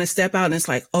that you're going to step out and it's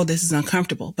like, oh, this is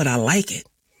uncomfortable, but I like it.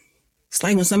 It's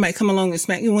like when somebody come along and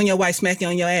smack you, when your wife smack you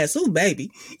on your ass. Oh,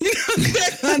 baby. You know,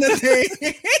 that kind of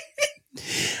thing.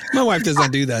 My wife does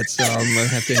not do that, so I'm going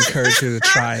to have to encourage her to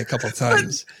try a couple of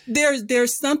times.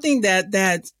 There's something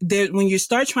that when you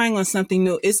start trying on something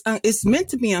new, it's meant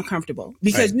to be uncomfortable,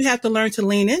 because you have to learn to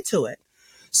lean into it.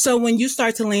 So when you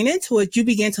start to lean into it, you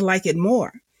begin to like it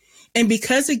more. And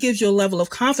because it gives you a level of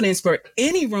confidence for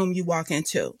any room you walk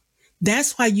into,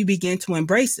 that's why you begin to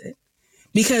embrace it.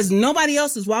 Because nobody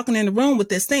else is walking in the room with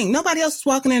this thing. Nobody else is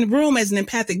walking in the room as an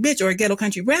empathic bitch or a ghetto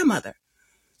country grandmother.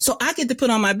 So I get to put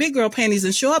on my big girl panties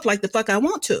and show up like the fuck I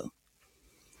want to.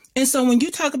 And so when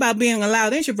you talk about being a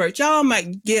loud introvert, y'all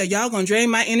gonna drain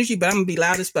my energy, but I'm gonna be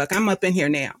loud as fuck. I'm up in here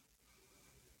now.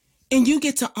 And you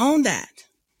get to own that.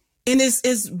 And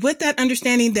it's with that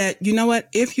understanding that, you know what,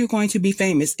 if you're going to be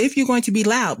famous, if you're going to be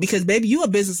loud, because baby, you a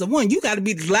business of one, you got to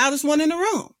be the loudest one in the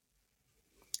room.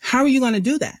 How are you going to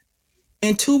do that?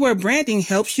 And two-word branding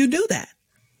helps you do that.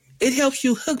 It helps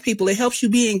you hook people. It helps you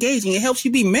be engaging. It helps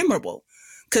you be memorable.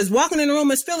 Because walking in the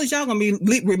room as Phyllis, y'all going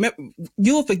to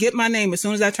you'll forget my name as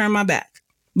soon as I turn my back.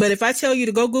 But if I tell you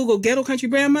to go Google ghetto country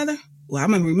grandmother, well, I'm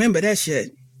going to remember that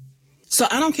shit. So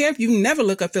I don't care if you never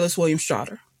look up Phyllis Williams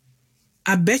Strawder.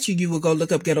 I bet you will go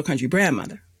look up ghetto country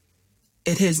grandmother.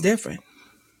 It hits different.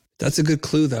 That's a good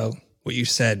clue, though. What you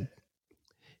said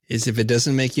is if it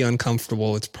doesn't make you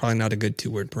uncomfortable, it's probably not a good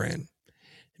two-word brand.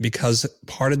 Because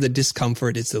part of the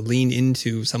discomfort is to lean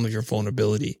into some of your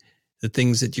vulnerability, the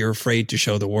things that you're afraid to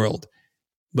show the world.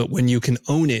 But when you can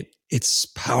own it, it's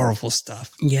powerful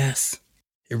stuff. Yes.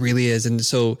 It really is. And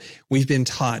so we've been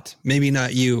taught, maybe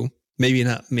not you, maybe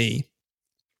not me,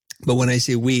 but when I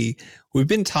say we've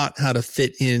been taught how to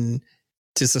fit in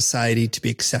to society, to be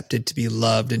accepted, to be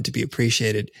loved, and to be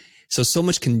appreciated. So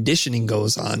much conditioning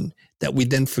goes on that we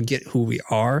then forget who we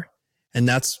are. And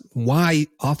that's why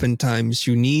oftentimes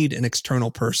you need an external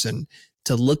person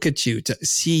to look at you, to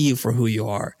see you for who you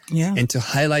are, and to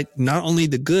highlight not only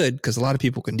the good, because a lot of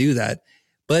people can do that,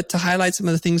 but to highlight some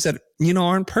of the things that,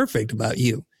 aren't perfect about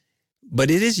you.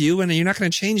 But it is you, and you're not going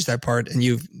to change that part, and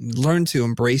you've learned to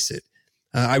embrace it.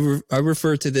 I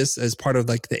refer to this as part of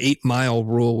like the 8 Mile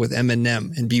rule with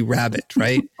Eminem and B Rabbit,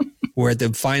 right? Where at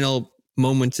the final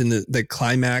moments in the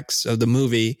climax of the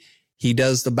movie, he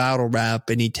does the battle rap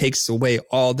and he takes away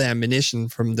all the ammunition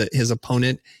from his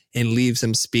opponent and leaves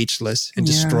him speechless and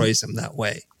destroys him that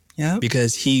way. Yeah.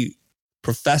 Because he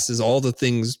professes all the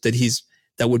things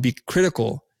that would be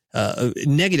critical,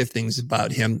 negative things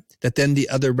about him, that then the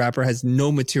other rapper has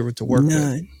no material to work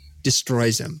with,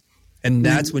 destroys him. And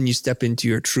that's when you step into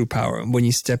your true power, when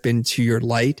you step into your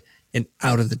light and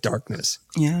out of the darkness.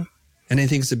 Yeah. And I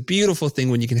think it's a beautiful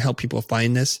thing when you can help people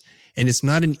find this. And it's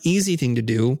not an easy thing to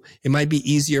do. It might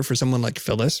be easier for someone like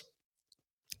Phyllis,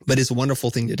 but it's a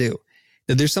wonderful thing to do.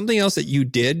 Now, there's something else that you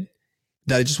did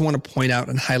that I just want to point out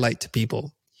and highlight to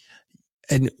people.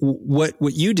 And what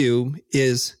you do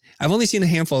is, I've only seen a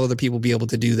handful of other people be able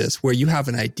to do this, where you have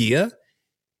an idea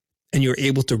and you're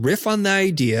able to riff on the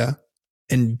idea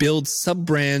and build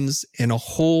sub-brands and a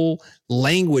whole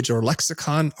language or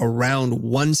lexicon around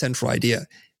one central idea.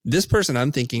 This person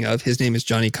I'm thinking of, his name is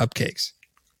Johnny Cupcakes.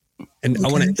 And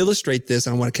I want to illustrate this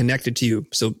and I want to connect it to you.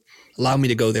 So allow me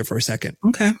to go there for a second.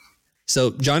 Okay.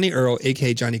 So Johnny Earl,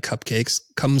 aka Johnny Cupcakes,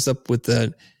 comes up with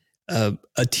a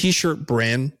t-shirt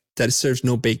brand that serves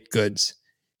no baked goods.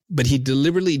 But he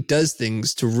deliberately does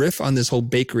things to riff on this whole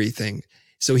bakery thing.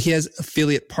 So he has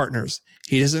affiliate partners.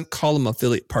 He doesn't call them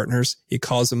affiliate partners. He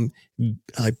calls them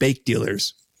like bake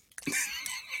dealers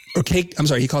or cake. I'm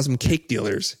sorry. He calls them cake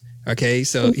dealers. Okay.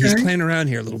 So he's playing around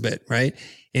here a little bit, right?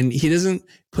 And he doesn't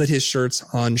put his shirts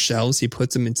on shelves. He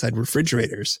puts them inside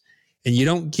refrigerators. And you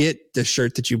don't get the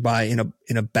shirt that you buy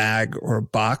in a bag or a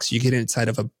box. You get it inside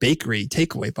of a bakery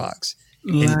takeaway box.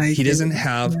 And he doesn't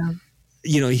have,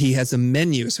 he has a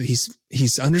menu. So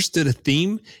he's understood a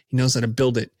theme. He knows how to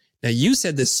build it. Now, you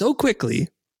said this so quickly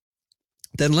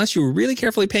that unless you were really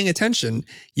carefully paying attention,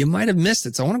 you might have missed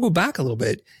it. So I want to go back a little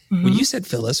bit. Mm-hmm. What you said,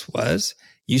 Phyllis,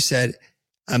 you said,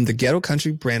 I'm the ghetto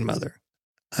country brand mother.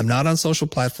 I'm not on social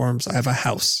platforms. I have a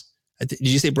house. Did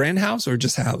you say brand house or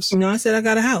just house? No, I said I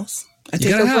got a house. I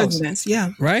take a residence. Yeah.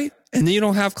 Right. And then you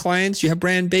don't have clients. You have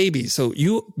brand babies. So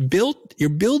you're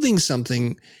building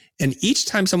something. And each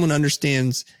time someone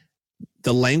understands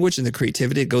the language and the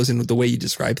creativity, it goes into the way you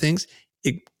describe things.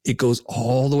 It goes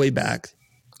all the way back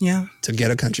to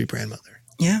Ghetto Country Brand Mother.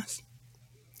 Yes.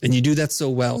 And you do that so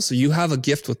well. So you have a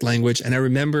gift with language. And I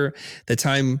remember the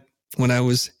time when I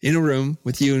was in a room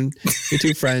with you and your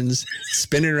two friends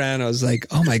spinning around, I was like,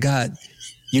 oh my God,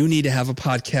 you need to have a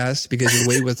podcast because you're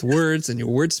way with words and you're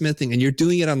wordsmithing and you're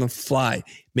doing it on the fly.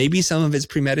 Maybe some of it's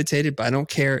premeditated, but I don't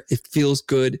care. It feels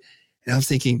good. And I was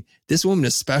thinking, this woman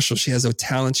is special. She has a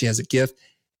talent. She has a gift.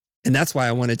 And that's why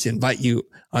I wanted to invite you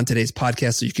on today's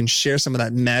podcast so you can share some of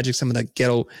that magic, some of that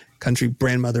ghetto country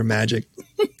brand mother magic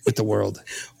with the world.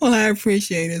 Well, I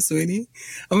appreciate it, sweetie.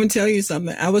 I'm going to tell you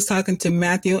something. I was talking to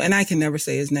Matthew, and I can never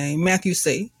say his name, Matthew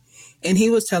C. And he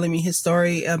was telling me his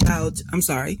story about,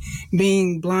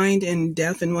 being blind and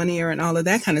deaf in one ear and all of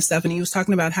that kind of stuff. And he was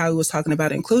talking about how he was talking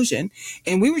about inclusion.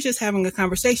 And we were just having a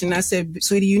conversation. I said,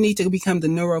 sweetie, you need to become the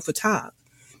neurophotog.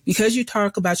 Because you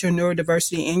talk about your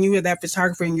neurodiversity and you are that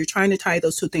photographer and you're trying to tie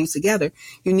those two things together,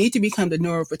 you need to become the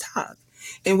neurophotog.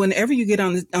 And whenever you get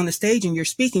on the stage and you're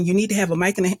speaking, you need to have a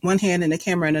mic in one hand and a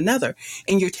camera in another.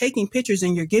 And you're taking pictures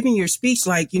and you're giving your speech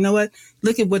like, you know what?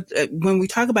 Look at what, when we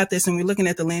talk about this and we're looking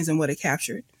at the lens and what it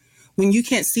captured. When you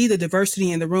can't see the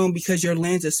diversity in the room because your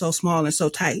lens is so small and so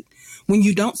tight. When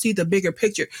you don't see the bigger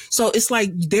picture. So it's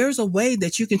like there's a way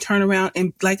that you can turn around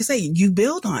and, like I say, you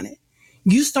build on it.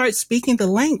 You start speaking the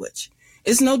language.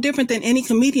 It's no different than any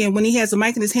comedian when he has a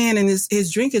mic in his hand and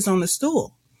his drink is on the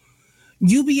stool.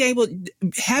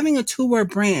 Having a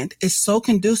two-word brand is so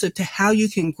conducive to how you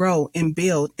can grow and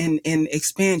build and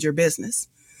expand your business.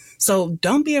 So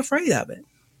don't be afraid of it.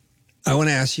 I want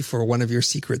to ask you for one of your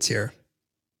secrets here.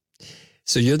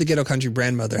 So you're the ghetto country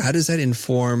brand mother. How does that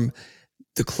inform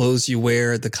the clothes you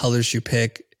wear, the colors you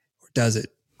pick, or does it?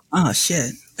 Oh,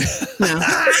 shit. No.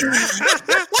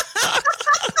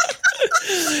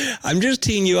 I'm just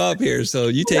teeing you up here, so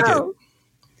you take it.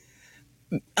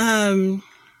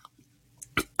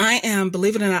 I am,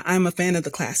 believe it or not, I'm a fan of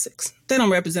the classics. They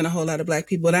don't represent a whole lot of Black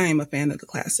people, but I am a fan of the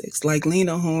classics, like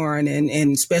Lena Horne and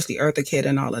especially Eartha Kitt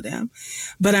and all of them.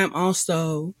 But I'm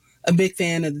also a big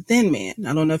fan of The Thin Man.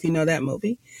 I don't know if you know that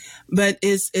movie, but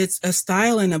it's a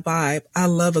style and a vibe. I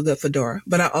love a good fedora,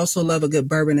 but I also love a good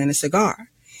bourbon and a cigar.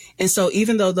 And so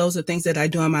even though those are things that I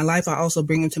do in my life, I also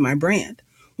bring them to my brand.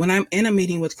 When I'm in a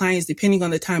meeting with clients, depending on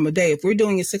the time of day, if we're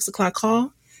doing a 6 o'clock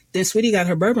call, then Sweetie got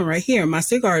her bourbon right here. My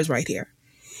cigar is right here.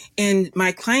 And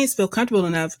my clients feel comfortable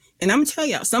enough. And I'm gonna tell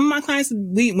y'all, some of my clients,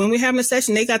 when we're having a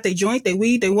session, they got their joint, they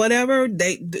weed, they whatever,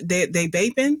 they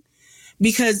vaping,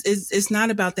 because it's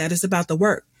not about that. It's about the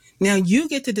work. Now you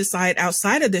get to decide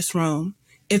outside of this room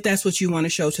if that's what you want to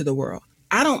show to the world.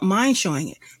 I don't mind showing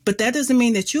it, but that doesn't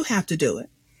mean that you have to do it.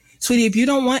 Sweetie, if you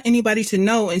don't want anybody to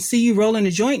know and see you rolling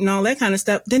a joint and all that kind of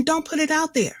stuff, then don't put it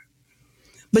out there.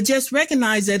 But just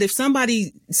recognize that if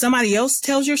somebody else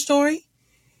tells your story,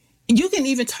 you can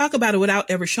even talk about it without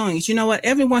ever showing it. You know what?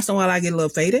 Every once in a while I get a little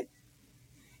faded.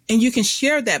 And you can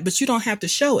share that, but you don't have to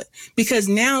show it. Because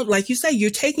now, like you say, you're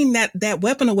taking that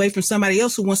weapon away from somebody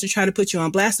else who wants to try to put you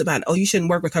on blast about it. Oh, you shouldn't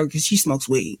work with her because she smokes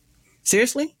weed.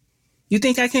 Seriously? You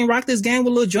think I can rock this gang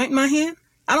with a little joint in my hand?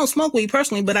 I don't smoke weed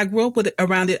personally, but I grew up with it,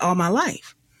 around it all my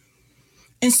life.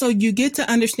 And so you get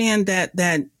to understand that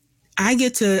I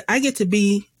get to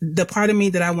be the part of me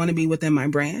that I want to be within my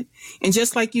brand. And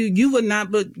just like you would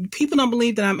not, but people don't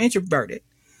believe that I'm introverted.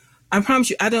 I promise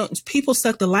you, people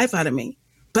suck the life out of me,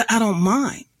 but I don't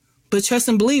mind. But trust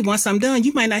and believe, once I'm done,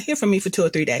 you might not hear from me for 2 or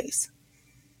 3 days.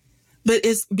 But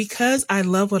it's because I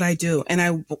love what I do.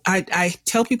 And I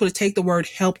tell people to take the word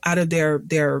help out of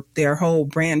their whole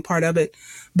brand part of it.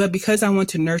 But because I want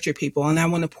to nurture people and I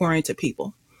want to pour into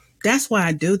people, that's why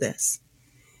I do this.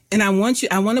 And I want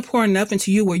to pour enough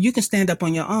into you where you can stand up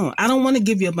on your own. I don't want to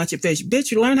give you a bunch of fish. Bitch,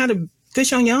 you learn how to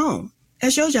fish on your own.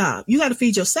 That's your job. You got to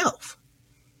feed yourself.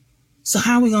 So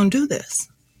how are we going to do this?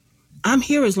 I'm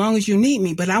here as long as you need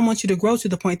me, but I want you to grow to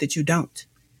the point that you don't.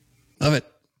 Love it.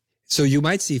 So you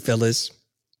might see Phyllis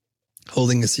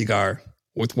holding a cigar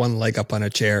with one leg up on a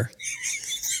chair,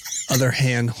 other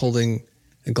hand holding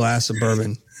a glass of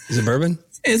bourbon. Is it bourbon?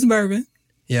 It's bourbon.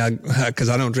 Yeah, because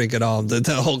I don't drink at all. The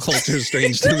whole culture is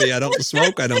strange to me. I don't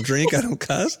smoke, I don't drink, I don't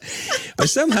cuss. But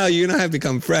somehow you and I have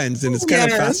become friends, and it's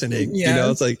kind of fascinating. Yes. You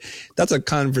know, it's like, that's a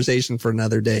conversation for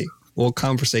another day. We'll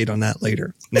conversate on that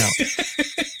later. Now,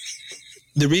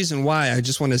 the reason why I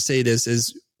just want to say this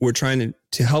is we're trying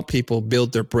to help people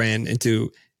build their brand and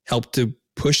to help to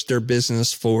push their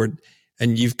business forward.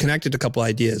 And you've connected a couple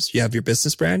ideas. You have your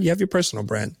business brand, you have your personal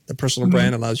brand. The personal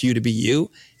brand allows you to be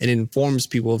you and it informs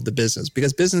people of the business,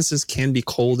 because businesses can be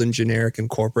cold and generic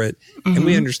and corporate. And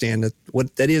we understand that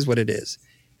that is what it is.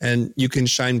 And you can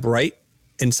shine bright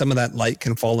and some of that light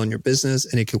can fall on your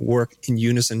business and it can work in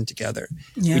unison together.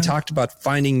 Yeah. We talked about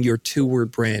finding your 2-word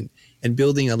brand and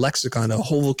building a lexicon, a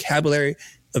whole vocabulary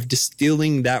of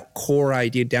distilling that core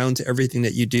idea down to everything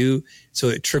that you do so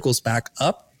it trickles back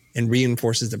up and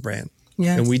reinforces the brand.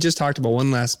 Yes. And we just talked about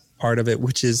one last part of it,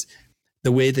 which is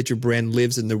the way that your brand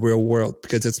lives in the real world,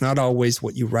 because it's not always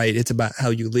what you write. It's about how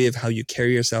you live, how you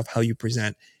carry yourself, how you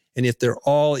present. And if they're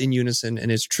all in unison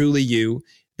and it's truly you,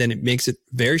 then it makes it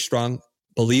very strong,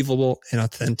 believable, and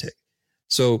authentic.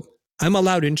 So I'm a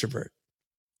loud introvert.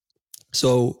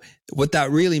 So what that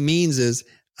really means is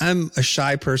I'm a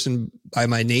shy person by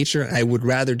my nature. I would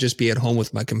rather just be at home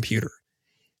with my computer,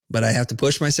 but I have to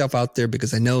push myself out there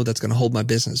because I know that's going to hold my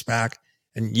business back.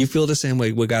 And you feel the same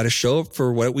way. We got to show up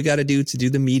for what we got to do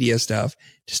the media stuff,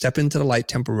 to step into the light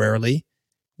temporarily.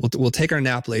 We'll take our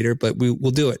nap later, but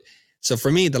we'll do it. So for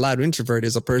me, the loud introvert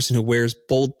is a person who wears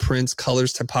bold prints,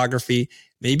 colors, typography,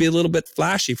 maybe a little bit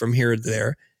flashy from here or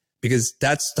there, because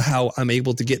that's how I'm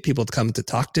able to get people to come to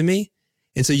talk to me.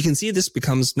 And so you can see this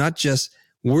becomes not just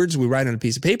words we write on a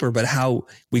piece of paper, but how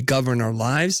we govern our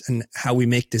lives and how we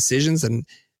make decisions and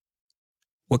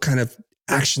what kind of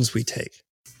actions we take.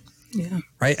 Yeah.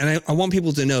 Right. And I want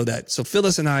people to know that. So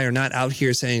Phyllis and I are not out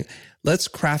here saying, let's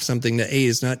craft something that A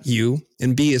is not you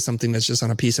and B is something that's just on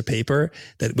a piece of paper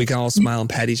that we can all smile and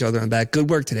pat each other on the back. Good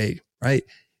work today. Right.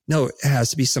 No, it has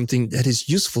to be something that is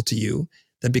useful to you,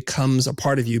 that becomes a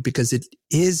part of you because it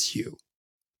is you.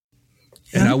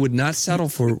 And I would not settle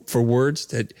for words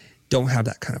that don't have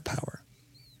that kind of power.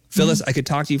 Phyllis, I could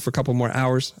talk to you for a couple more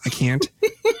hours. I can't,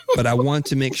 but I want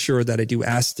to make sure that I do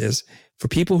ask this for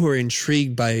people who are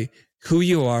intrigued by who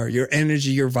you are, your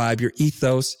energy, your vibe, your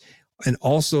ethos, and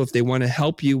also if they want to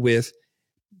help you with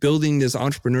building this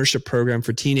entrepreneurship program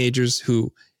for teenagers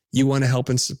who you want to help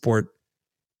and support.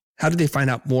 How do they find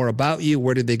out more about you?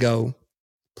 Where did they go?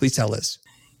 Please tell us.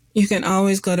 You can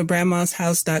always go to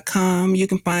brandmosshouse.com. You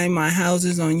can find my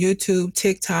houses on YouTube,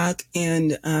 TikTok,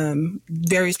 and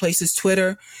various places,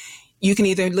 Twitter. You can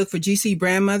either look for GC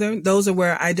Brandmother. Those are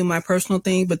where I do my personal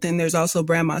thing, but then there's also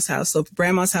Brand Moss House. So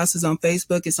Brand Moss House is on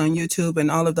Facebook, it's on YouTube,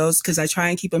 and all of those, because I try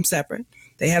and keep them separate.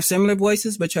 They have similar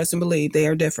voices, but trust and believe, they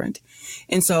are different.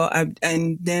 And so,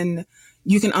 and then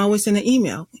you can always send an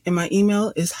email. And my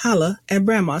email is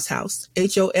holla@Brand Moss House,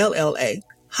 HOLLA.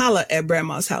 Holla@Brand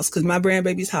Moss House, because my brand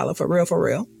baby's holla, for real, for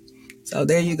real. So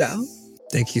there you go.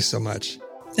 Thank you so much.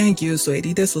 Thank you,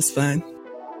 sweetie. This was fun.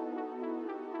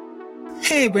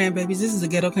 Hey, brand babies. This is the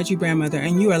Ghetto Country Brand Mother,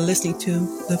 and you are listening to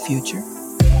The Future.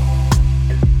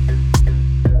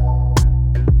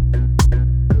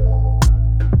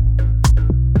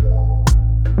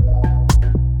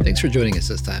 Thanks for joining us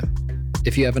this time.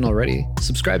 If you haven't already,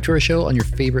 subscribe to our show on your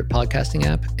favorite podcasting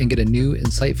app and get a new,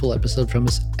 insightful episode from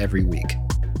us every week.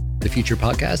 The Future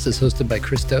Podcast is hosted by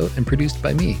Chris Doe and produced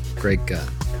by me, Greg Gunn.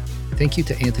 Thank you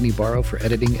to Anthony Barrow for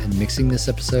editing and mixing this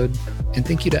episode, and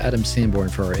thank you to Adam Sanborn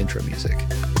for our intro music.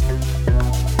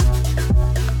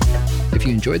 If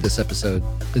you enjoyed this episode,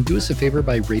 then do us a favor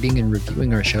by rating and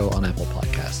reviewing our show on Apple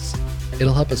Podcasts.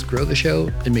 It'll help us grow the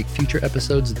show and make future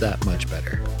episodes that much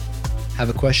better. Have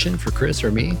a question for Chris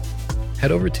or me?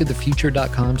 Head over to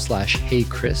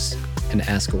thefuture.com/heychris and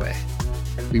ask away.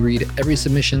 We read every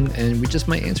submission and we just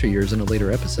might answer yours in a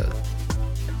later episode.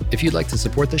 If you'd like to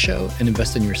support the show and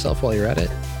invest in yourself while you're at it,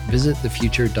 visit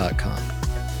thefuture.com.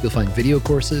 You'll find video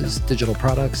courses, digital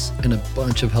products, and a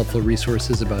bunch of helpful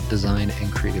resources about design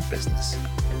and creative business.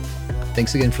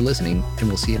 Thanks again for listening, and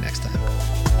we'll see you next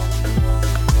time.